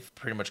out. They've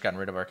pretty much gotten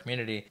rid of our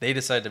community. They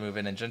decide to move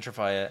in and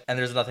gentrify it. And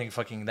there's nothing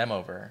fucking them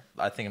over.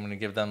 I think I'm going to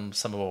give them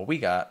some of what we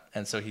got.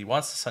 And so he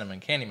wants to send him in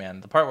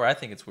Candyman. The part where I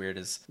think it's weird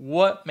is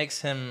what makes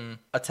him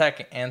attack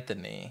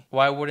Anthony?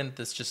 Why wouldn't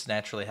this just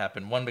naturally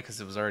happen? One, because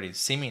it was already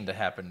seeming to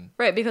happen.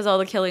 Right, because all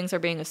the killings are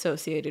being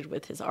associated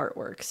with his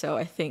artwork. So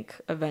I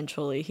think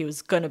eventually he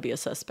was going to be a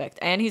suspect.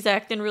 And he's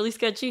acting really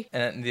sketchy.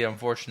 And the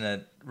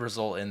unfortunate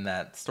result in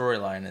that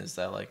storyline is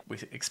that, like, we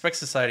expect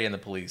society and the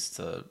police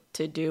to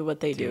do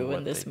what they do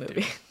in this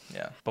movie.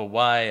 Yeah. But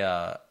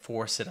why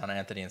force it on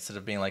Anthony instead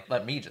of being like,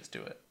 let me just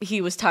do it?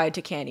 He was tied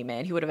to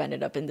Candyman. He would have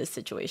ended up in this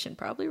situation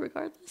probably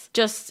regardless.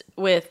 Just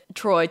with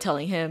Troy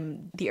telling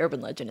him the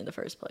urban legend in the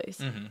first place.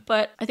 Mm-hmm.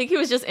 But I think he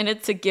was just in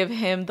it to give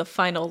him the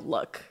final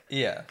look.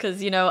 Yeah.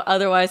 Because, you know,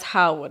 otherwise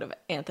how would have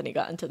Anthony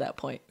gotten to that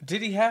point?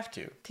 Did he have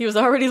to? He was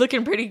already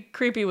looking pretty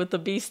creepy with the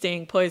bee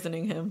sting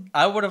poisoning him.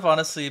 I would have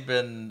honestly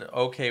been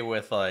okay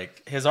with,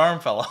 like, his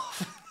arm fell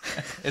off.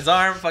 His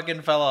arm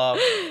fucking fell off.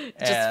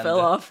 Just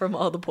fell off from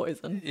all the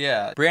poison.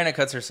 Yeah. Brianna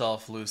cuts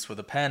herself loose with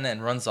a pen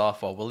and runs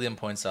off while William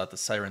points out the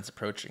sirens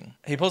approaching.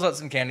 He pulls out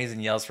some candies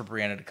and yells for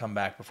Brianna to come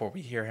back before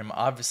we hear him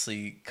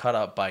obviously cut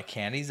up by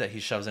candies that he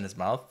shoves in his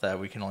mouth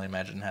that we can only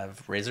imagine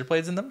have razor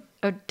blades in them.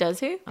 Oh, does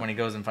he? When he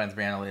goes and finds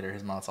Brianna later,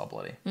 his mouth's all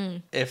bloody.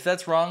 If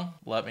that's wrong,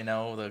 let me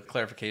know the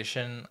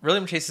clarification.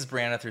 William chases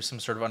Brianna through some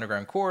sort of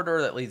underground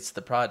corridor that leads to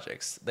the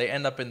projects. They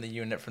end up in the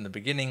unit from the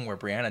beginning where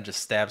Brianna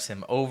just stabs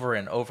him over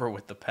and over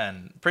with the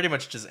pen, pretty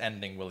much just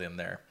ending William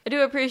there. I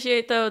do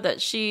appreciate, though,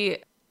 that she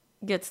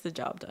gets the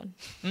job done.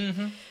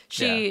 Mm-hmm.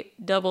 She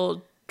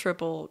doubled,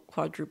 triple,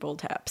 quadruple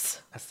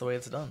taps. That's the way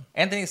it's done.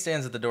 Anthony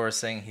stands at the door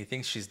saying he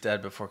thinks she's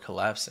dead before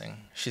collapsing.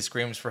 She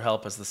screams for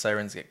help as the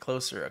sirens get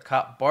closer. A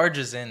cop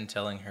barges in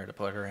telling her to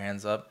put her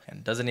hands up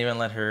and doesn't even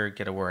let her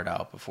get a word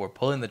out before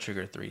pulling the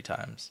trigger 3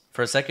 times.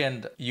 For a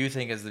second, you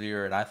think as the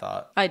viewer, and I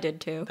thought... I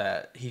did too.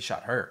 ...that he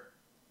shot her.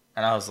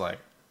 And I was like...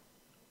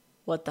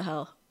 What the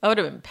hell? I would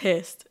have been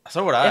pissed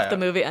So would I. if the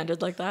movie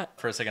ended like that.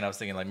 For a second, I was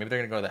thinking, like, maybe they're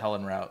going to go the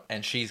Helen route,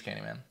 and she's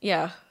Candyman.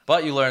 Yeah.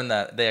 But you learn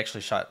that they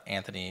actually shot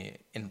Anthony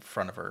in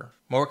front of her.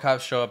 More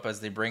cops show up as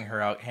they bring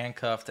her out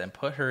handcuffed and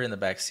put her in the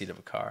back seat of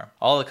a car.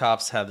 All the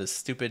cops have this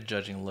stupid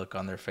judging look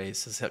on their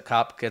face as a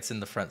cop gets in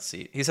the front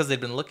seat. He says they've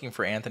been looking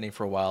for Anthony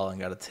for a while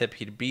and got a tip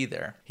he'd be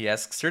there. He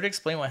asks her to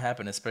explain what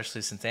happened,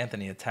 especially since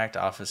Anthony attacked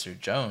Officer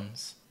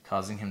Jones,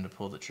 causing him to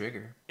pull the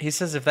trigger. He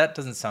says if that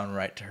doesn't sound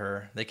right to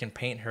her, they can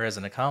paint her as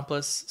an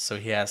accomplice, so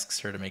he asks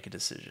her to make a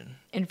decision.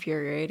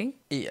 Infuriating.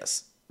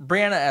 Yes.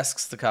 Brianna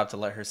asks the cop to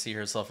let her see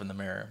herself in the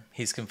mirror.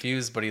 He's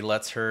confused, but he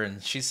lets her,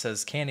 and she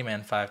says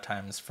Candyman 5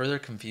 times, further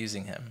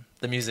confusing him.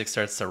 The music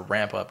starts to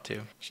ramp up,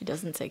 too. She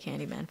doesn't say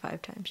Candyman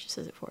 5 times. She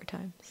says it 4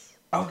 times.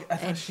 Oh, I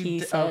thought she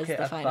did. Okay,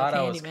 I thought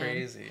I was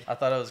crazy. I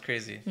thought I was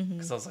crazy.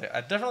 Because I was like,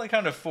 I definitely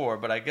counted 4,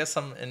 but I guess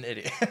I'm an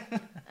idiot.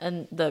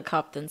 And the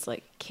cop then's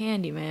like,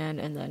 Candyman,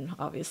 and then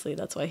obviously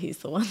that's why he's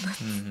the one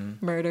that's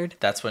murdered.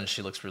 That's when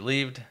she looks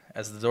relieved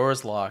as the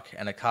doors lock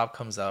and a cop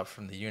comes out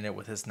from the unit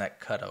with his neck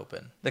cut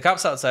open. The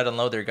cops outside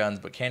unload their guns,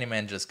 but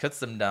Candyman just cuts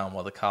them down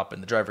while the cop in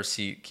the driver's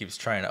seat keeps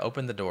trying to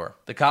open the door.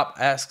 The cop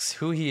asks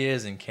who he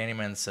is, and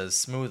Candyman says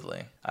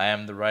smoothly, I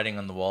am the writing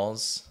on the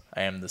walls.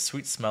 I am the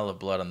sweet smell of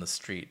blood on the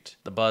street.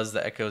 The buzz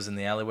that echoes in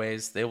the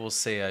alleyways. They will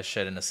say I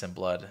shed innocent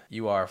blood.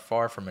 You are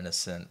far from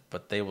innocent,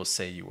 but they will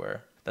say you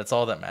were. That's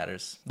all that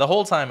matters. The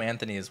whole time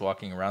Anthony is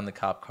walking around the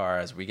cop car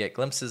as we get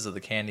glimpses of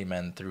the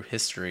Candyman through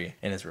history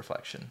in his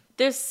reflection.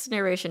 This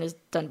narration is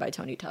done by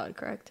Tony Todd,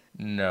 correct?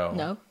 No.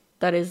 No?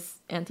 That is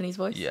Anthony's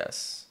voice?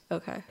 Yes.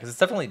 Okay. Because it's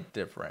definitely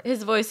different.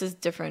 His voice is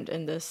different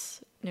in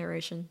this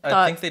narration.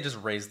 I think they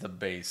just raised the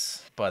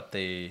bass, but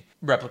they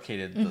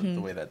replicated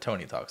the way that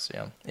Tony talks,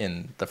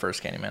 in the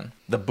first Candyman.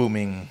 The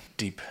booming,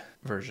 deep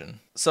version.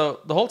 So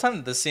the whole time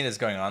that this scene is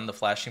going on, the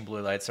flashing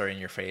blue lights are in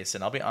your face,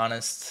 and I'll be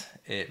honest,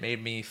 it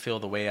made me feel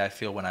the way I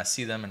feel when I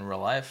see them in real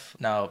life.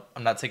 Now,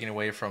 I'm not taking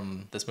away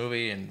from this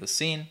movie and the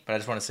scene, but I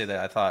just want to say that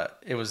I thought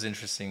it was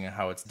interesting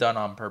how it's done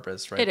on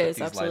purpose, right? It that is,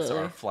 these absolutely. lights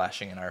are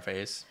flashing in our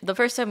face. The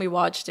first time we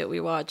watched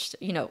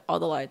it, all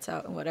the lights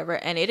out and whatever,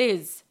 and it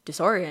is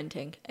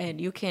disorienting, and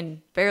you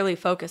can barely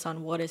focus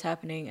on what is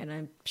happening, and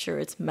I'm sure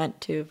it's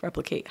meant to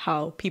replicate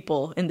how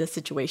people in this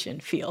situation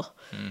feel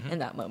in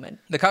that moment.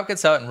 The cop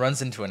gets out and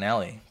runs into an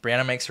alley.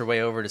 Brianna makes her way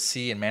over to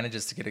see and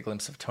manages to get a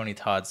glimpse of Tony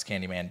Todd's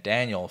Candyman,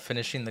 Daniel,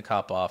 finishing the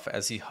cop off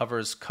as he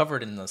hovers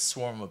covered in the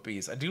swarm of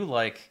bees. I do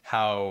like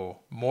how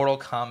Mortal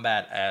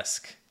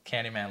Kombat-esque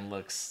Candyman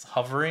looks,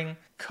 hovering,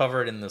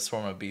 covered in the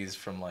swarm of bees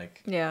from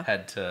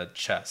head to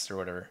chest or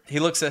whatever. He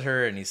looks at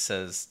her and he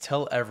says,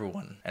 tell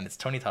everyone, and it's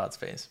Tony Todd's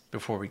face,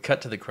 before we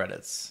cut to the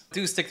credits.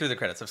 Do stick through the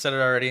credits. I've said it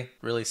already.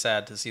 Really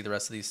sad to see the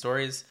rest of these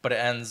stories, but it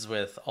ends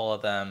with all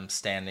of them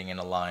standing in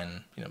a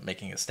line,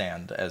 making a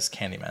stand as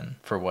Candyman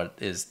for what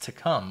is to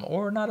come,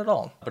 or not at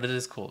all. But it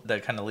is cool.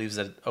 That kind of leaves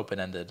it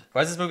open-ended.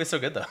 Why is this movie so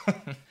good, though?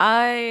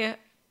 I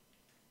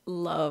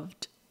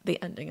loved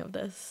the ending of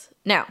this.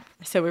 Now,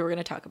 I said we were going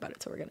to talk about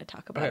it, so we're going to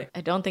talk about it. I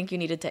don't think you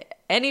needed to,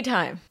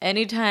 anytime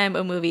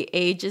a movie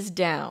ages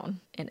down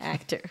an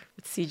actor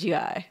with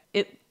CGI,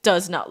 it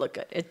does not look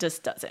good. It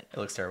just doesn't. It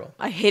looks terrible.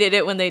 I hated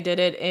it when they did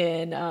it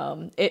in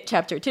It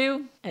Chapter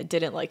 2. I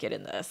didn't like it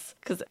in this.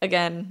 Because,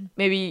 again,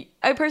 maybe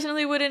I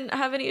personally wouldn't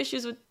have any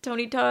issues with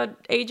Tony Todd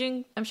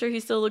aging. I'm sure he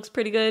still looks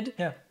pretty good.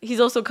 Yeah. He's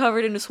also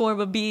covered in a swarm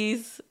of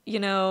bees. I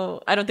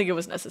don't think it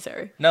was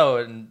necessary. No,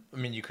 and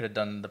you could have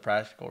done the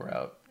practical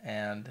route.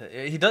 And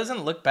he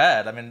doesn't look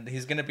bad. I mean,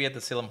 he's going to be at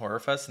the Salem Horror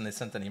Fest, and they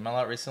sent an email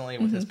out recently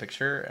with his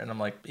picture, and I'm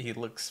like, he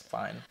looks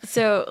fine.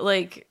 So,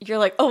 you're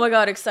like, oh my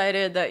god,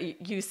 excited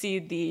that you see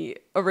the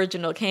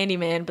original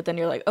Candyman, but then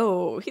you're like,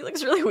 oh, he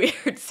looks really weird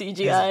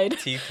CGI'd.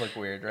 His teeth look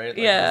weird, right?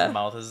 Yeah. His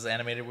mouth is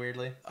animated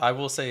weirdly. I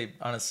will say,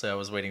 honestly, I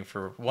was waiting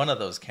for one of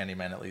those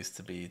Candyman at least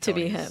to be Tony's. To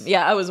be him.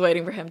 Yeah, I was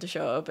waiting for him to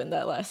show up in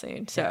that last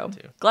scene. So,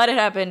 glad it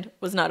happened.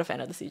 Was not a fan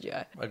of the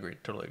CGI. Agreed.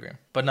 Totally agree.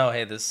 But no,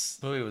 hey, this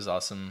movie was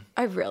awesome.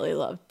 I really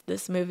loved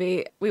this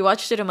movie. We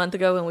watched it a month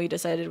ago when we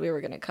decided we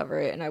were going to cover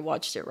it, and I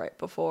watched it right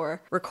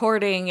before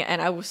recording,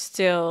 and I was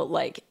still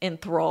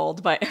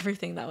enthralled by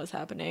everything that was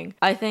happening.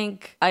 I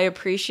think I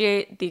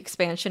appreciate the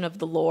expansion of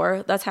the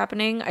lore that's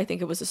happening. I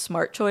think it was a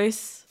smart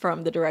choice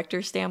from the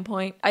director's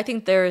standpoint. I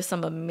think there are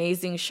some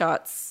amazing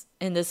shots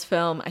in this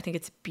film. I think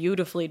it's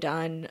beautifully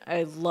done.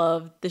 I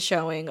love the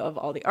showing of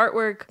all the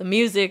artwork. The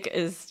music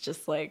is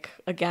just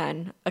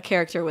again, a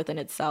character within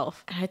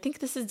itself. And I think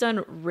this is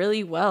done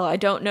really well. I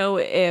don't know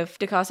if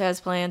DaCosta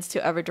has plans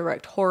to ever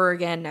direct horror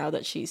again now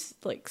that she's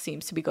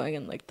seems to be going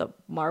in the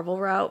Marvel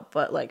route,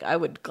 but I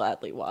would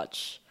gladly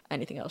watch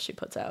anything else she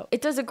puts out.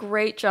 It does a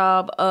great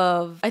job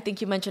of, I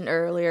think you mentioned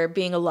earlier,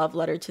 being a love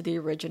letter to the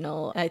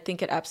original. I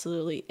think it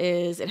absolutely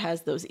is. It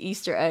has those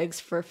Easter eggs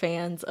for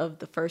fans of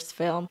the first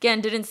film. Again,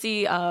 didn't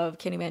see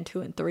Candyman 2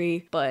 and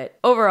 3, but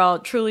overall,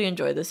 truly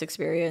enjoyed this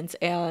experience,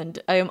 and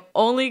I am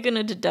only going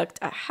to deduct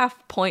a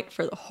half point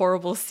for the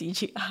horrible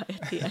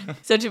CGI at the end.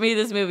 So to me,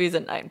 this movie is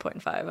a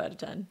 9.5 out of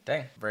 10.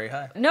 Dang, very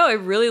high. No, I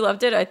really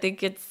loved it. I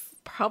think it's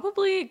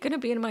probably gonna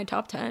be in my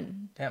top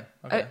 10. Damn.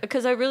 Okay.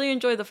 Because I really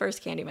enjoyed the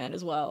first Candyman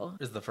as well.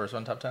 Is the first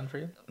one top 10 for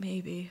you?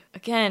 Maybe.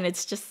 Again,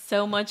 it's just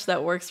so much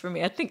that works for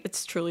me. I think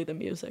it's truly the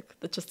music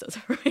that just does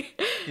it right.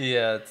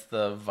 Yeah, it's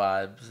the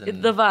vibes.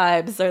 And The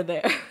vibes are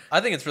there. I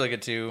think it's really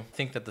good too. I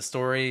think that the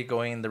story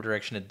going the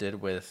direction it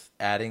did with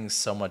adding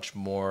so much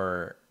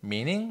more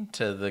meaning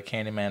to the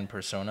Candyman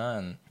persona,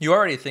 and you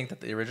already think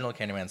that the original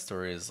Candyman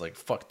story is like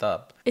fucked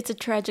up. It's a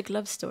tragic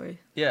love story.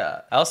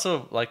 Yeah, I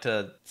also like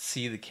to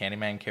see the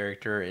Candyman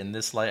character in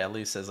this light, at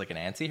least as like an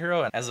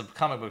anti-hero. And as a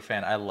comic book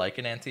fan, I like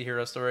an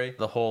anti-hero story.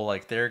 The whole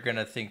like they're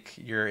gonna think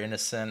you're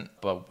innocent,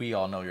 but we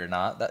all know you're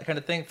not. That kind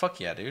of thing.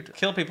 Fuck yeah, dude.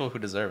 Kill people who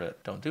deserve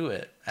it. Don't do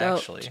it.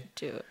 Actually, Don't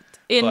do it.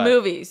 In But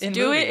movies. in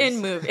Do it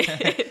in movies.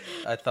 movies.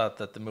 I thought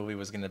that the movie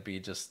was going to be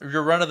just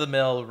your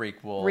run-of-the-mill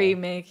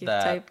Remake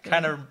that type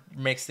kind thing. of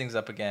makes things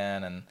up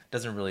again and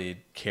doesn't really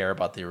care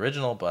about the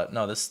original. But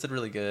no, this did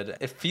really good.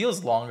 It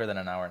feels longer than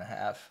an hour and a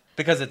half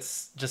because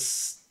it's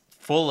just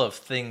full of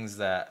things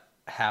that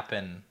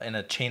happen in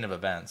a chain of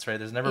events, right?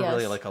 There's never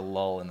really Yes. like a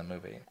lull in the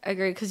movie. I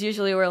agree, because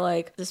usually we're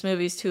like, this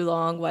movie's too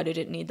long. Why did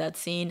it need that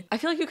scene? I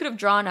feel like you could have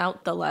drawn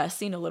out the last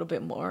scene a little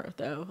bit more,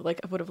 though. Like,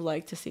 I would have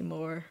liked to see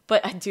more.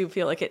 But I do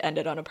feel like it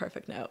ended on a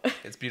perfect note.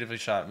 It's beautifully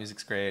shot.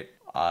 Music's great.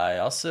 I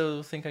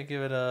also think I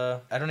give it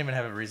I don't even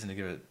have a reason to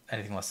give it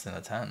anything less than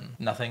a 10.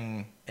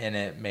 Nothing in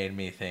it made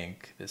me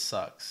think this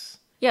sucks.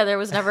 Yeah, there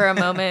was never a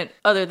moment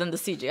other than the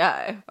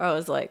CGI where I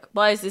was like,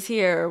 why is this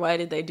here? Or why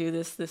did they do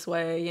this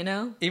way, you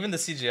know? Even the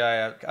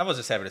CGI, I was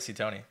just happy to see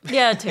Tony.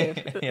 Yeah, too.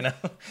 You know?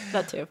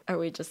 That too. Are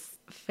we just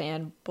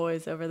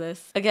fanboys over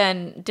this?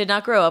 Again, did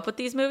not grow up with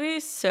these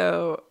movies,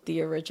 so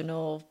the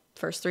original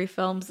first 3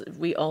 films,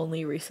 we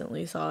only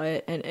recently saw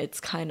it, and it's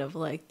kind of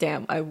like,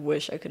 damn, I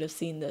wish I could have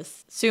seen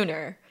this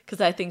sooner, because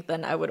I think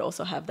then I would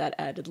also have that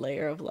added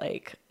layer of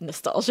like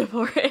nostalgia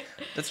for it.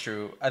 That's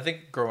true. I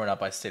think growing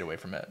up, I stayed away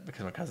from it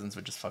because my cousins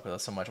would just fuck with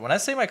us so much. When I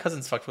say my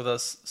cousins fucked with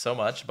us so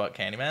much about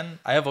Candyman,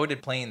 I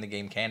avoided playing the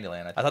game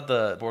Candyland. I thought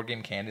the board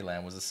game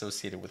Candyland was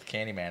associated with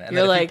Candyman. And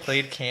You're then like- if you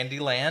played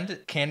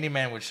Candyland,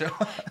 Candyman would show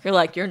up. You're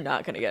like, you're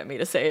not gonna get me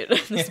to say it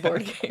in this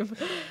board game.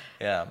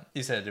 Yeah.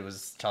 You said it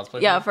was Child's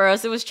Play? Yeah, for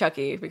us it was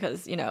Chucky,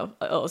 because, you know,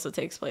 it also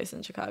takes place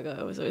in Chicago.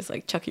 It was always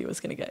like Chucky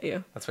was gonna get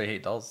you. That's why I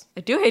hate dolls.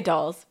 I do hate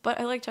dolls, but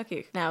I like Chucky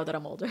now that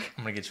I'm older.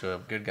 I'm going to get you a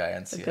good guy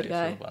and see how good you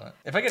guy. feel about it.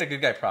 If I get a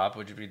good guy prop,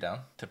 would you be down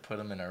to put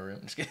him in our room?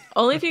 Just kidding.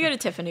 Only if you go to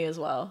Tiffany as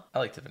well. I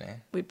like Tiffany.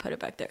 We'd put it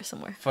back there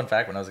somewhere. Fun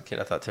fact, when I was a kid,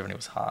 I thought Tiffany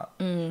was hot.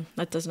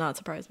 That does not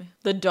surprise me.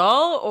 The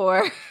doll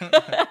or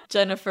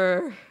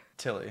Jennifer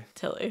Tilly.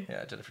 Tilly?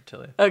 Yeah, Jennifer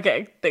Tilly.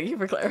 Okay, thank you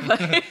for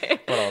clarifying.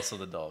 But also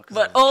the doll.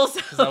 But also,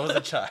 Because I was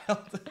a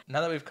child.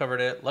 Now that we've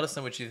covered it, let us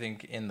know what you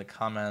think in the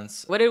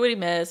comments. what did we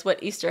miss?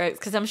 What Easter eggs?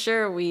 Because I'm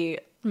sure we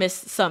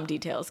missed some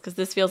details, because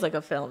this feels like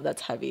a film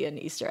that's heavy in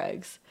Easter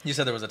eggs. You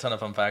said there was a ton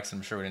of fun facts.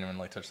 I'm sure we didn't even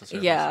like touch the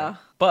surface. Yeah.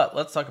 But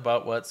let's talk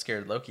about what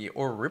scared Loki,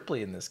 or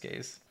Ripley in this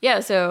case. Yeah,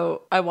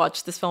 so I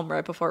watched this film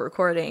right before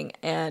recording,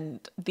 and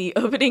the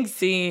opening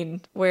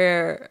scene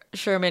where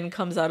Sherman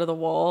comes out of the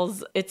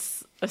walls,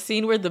 it's a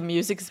scene where the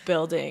music's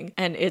building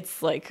and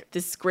it's like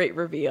this great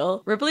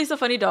reveal. Ripley's a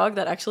funny dog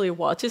that actually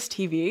watches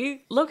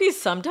TV. Loki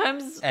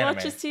sometimes Anime.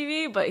 watches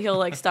TV, but he'll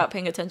like stop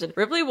paying attention.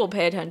 Ripley will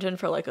pay attention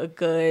for like a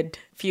good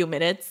few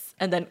minutes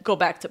and then go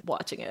back to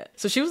watching it.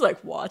 So she was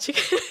like watching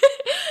it.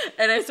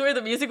 And I swear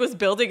the music was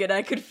building and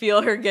I could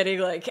feel her getting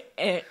like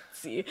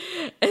antsy.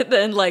 And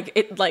then like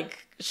it like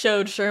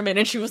showed Sherman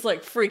and she was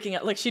like freaking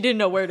out. Like she didn't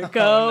know where to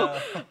go.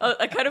 no.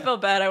 I kind of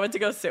felt bad. I went to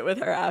go sit with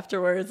her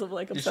afterwards. I'm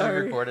like, I'm You should have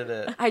sorry. recorded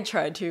it. I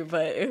tried to,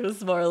 but it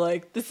was more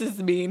like, this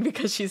is mean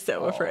because she's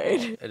so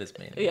afraid. It is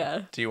mean.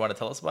 Yeah. Do you want to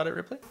tell us about it,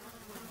 Ripley?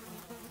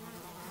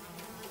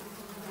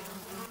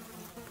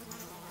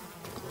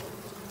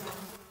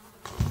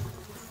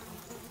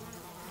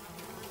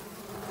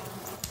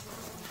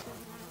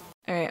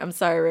 All right, I'm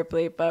sorry,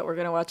 Ripley, but we're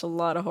going to watch a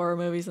lot of horror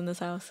movies in this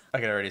house. I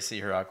can already see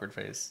her awkward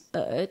face.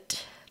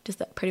 But does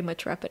that pretty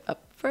much wrap it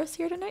up for us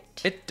here tonight?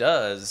 It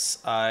does.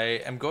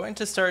 I am going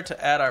to start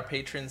to add our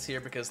patrons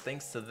here because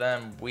thanks to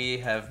them, we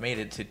have made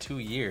it to 2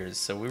 years.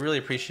 So we really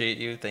appreciate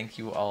you. Thank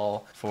you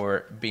all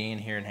for being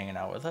here and hanging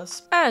out with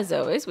us. As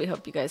always, we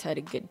hope you guys had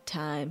a good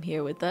time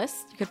here with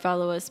us. You could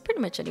follow us pretty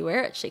much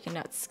anywhere at Shaken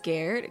Not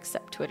Scared,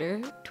 except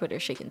Twitter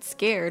Shaken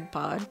Scared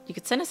Pod. You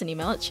could send us an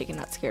email at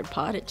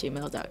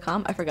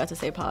shakennot@gmail.com. I forgot to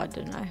say pod,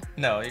 didn't I?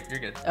 No, you're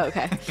good.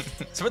 Okay.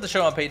 So for the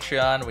show on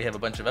Patreon, we have a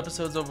bunch of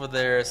episodes over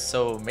there,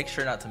 so make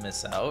sure not to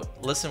miss out.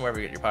 Listen wherever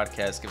you get your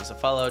podcasts. Give us a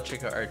follow.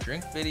 Check out our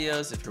drink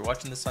videos. If you're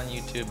watching this on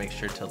YouTube, make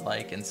sure to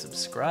like and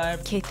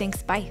subscribe. Okay,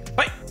 thanks. Bye.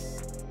 Bye!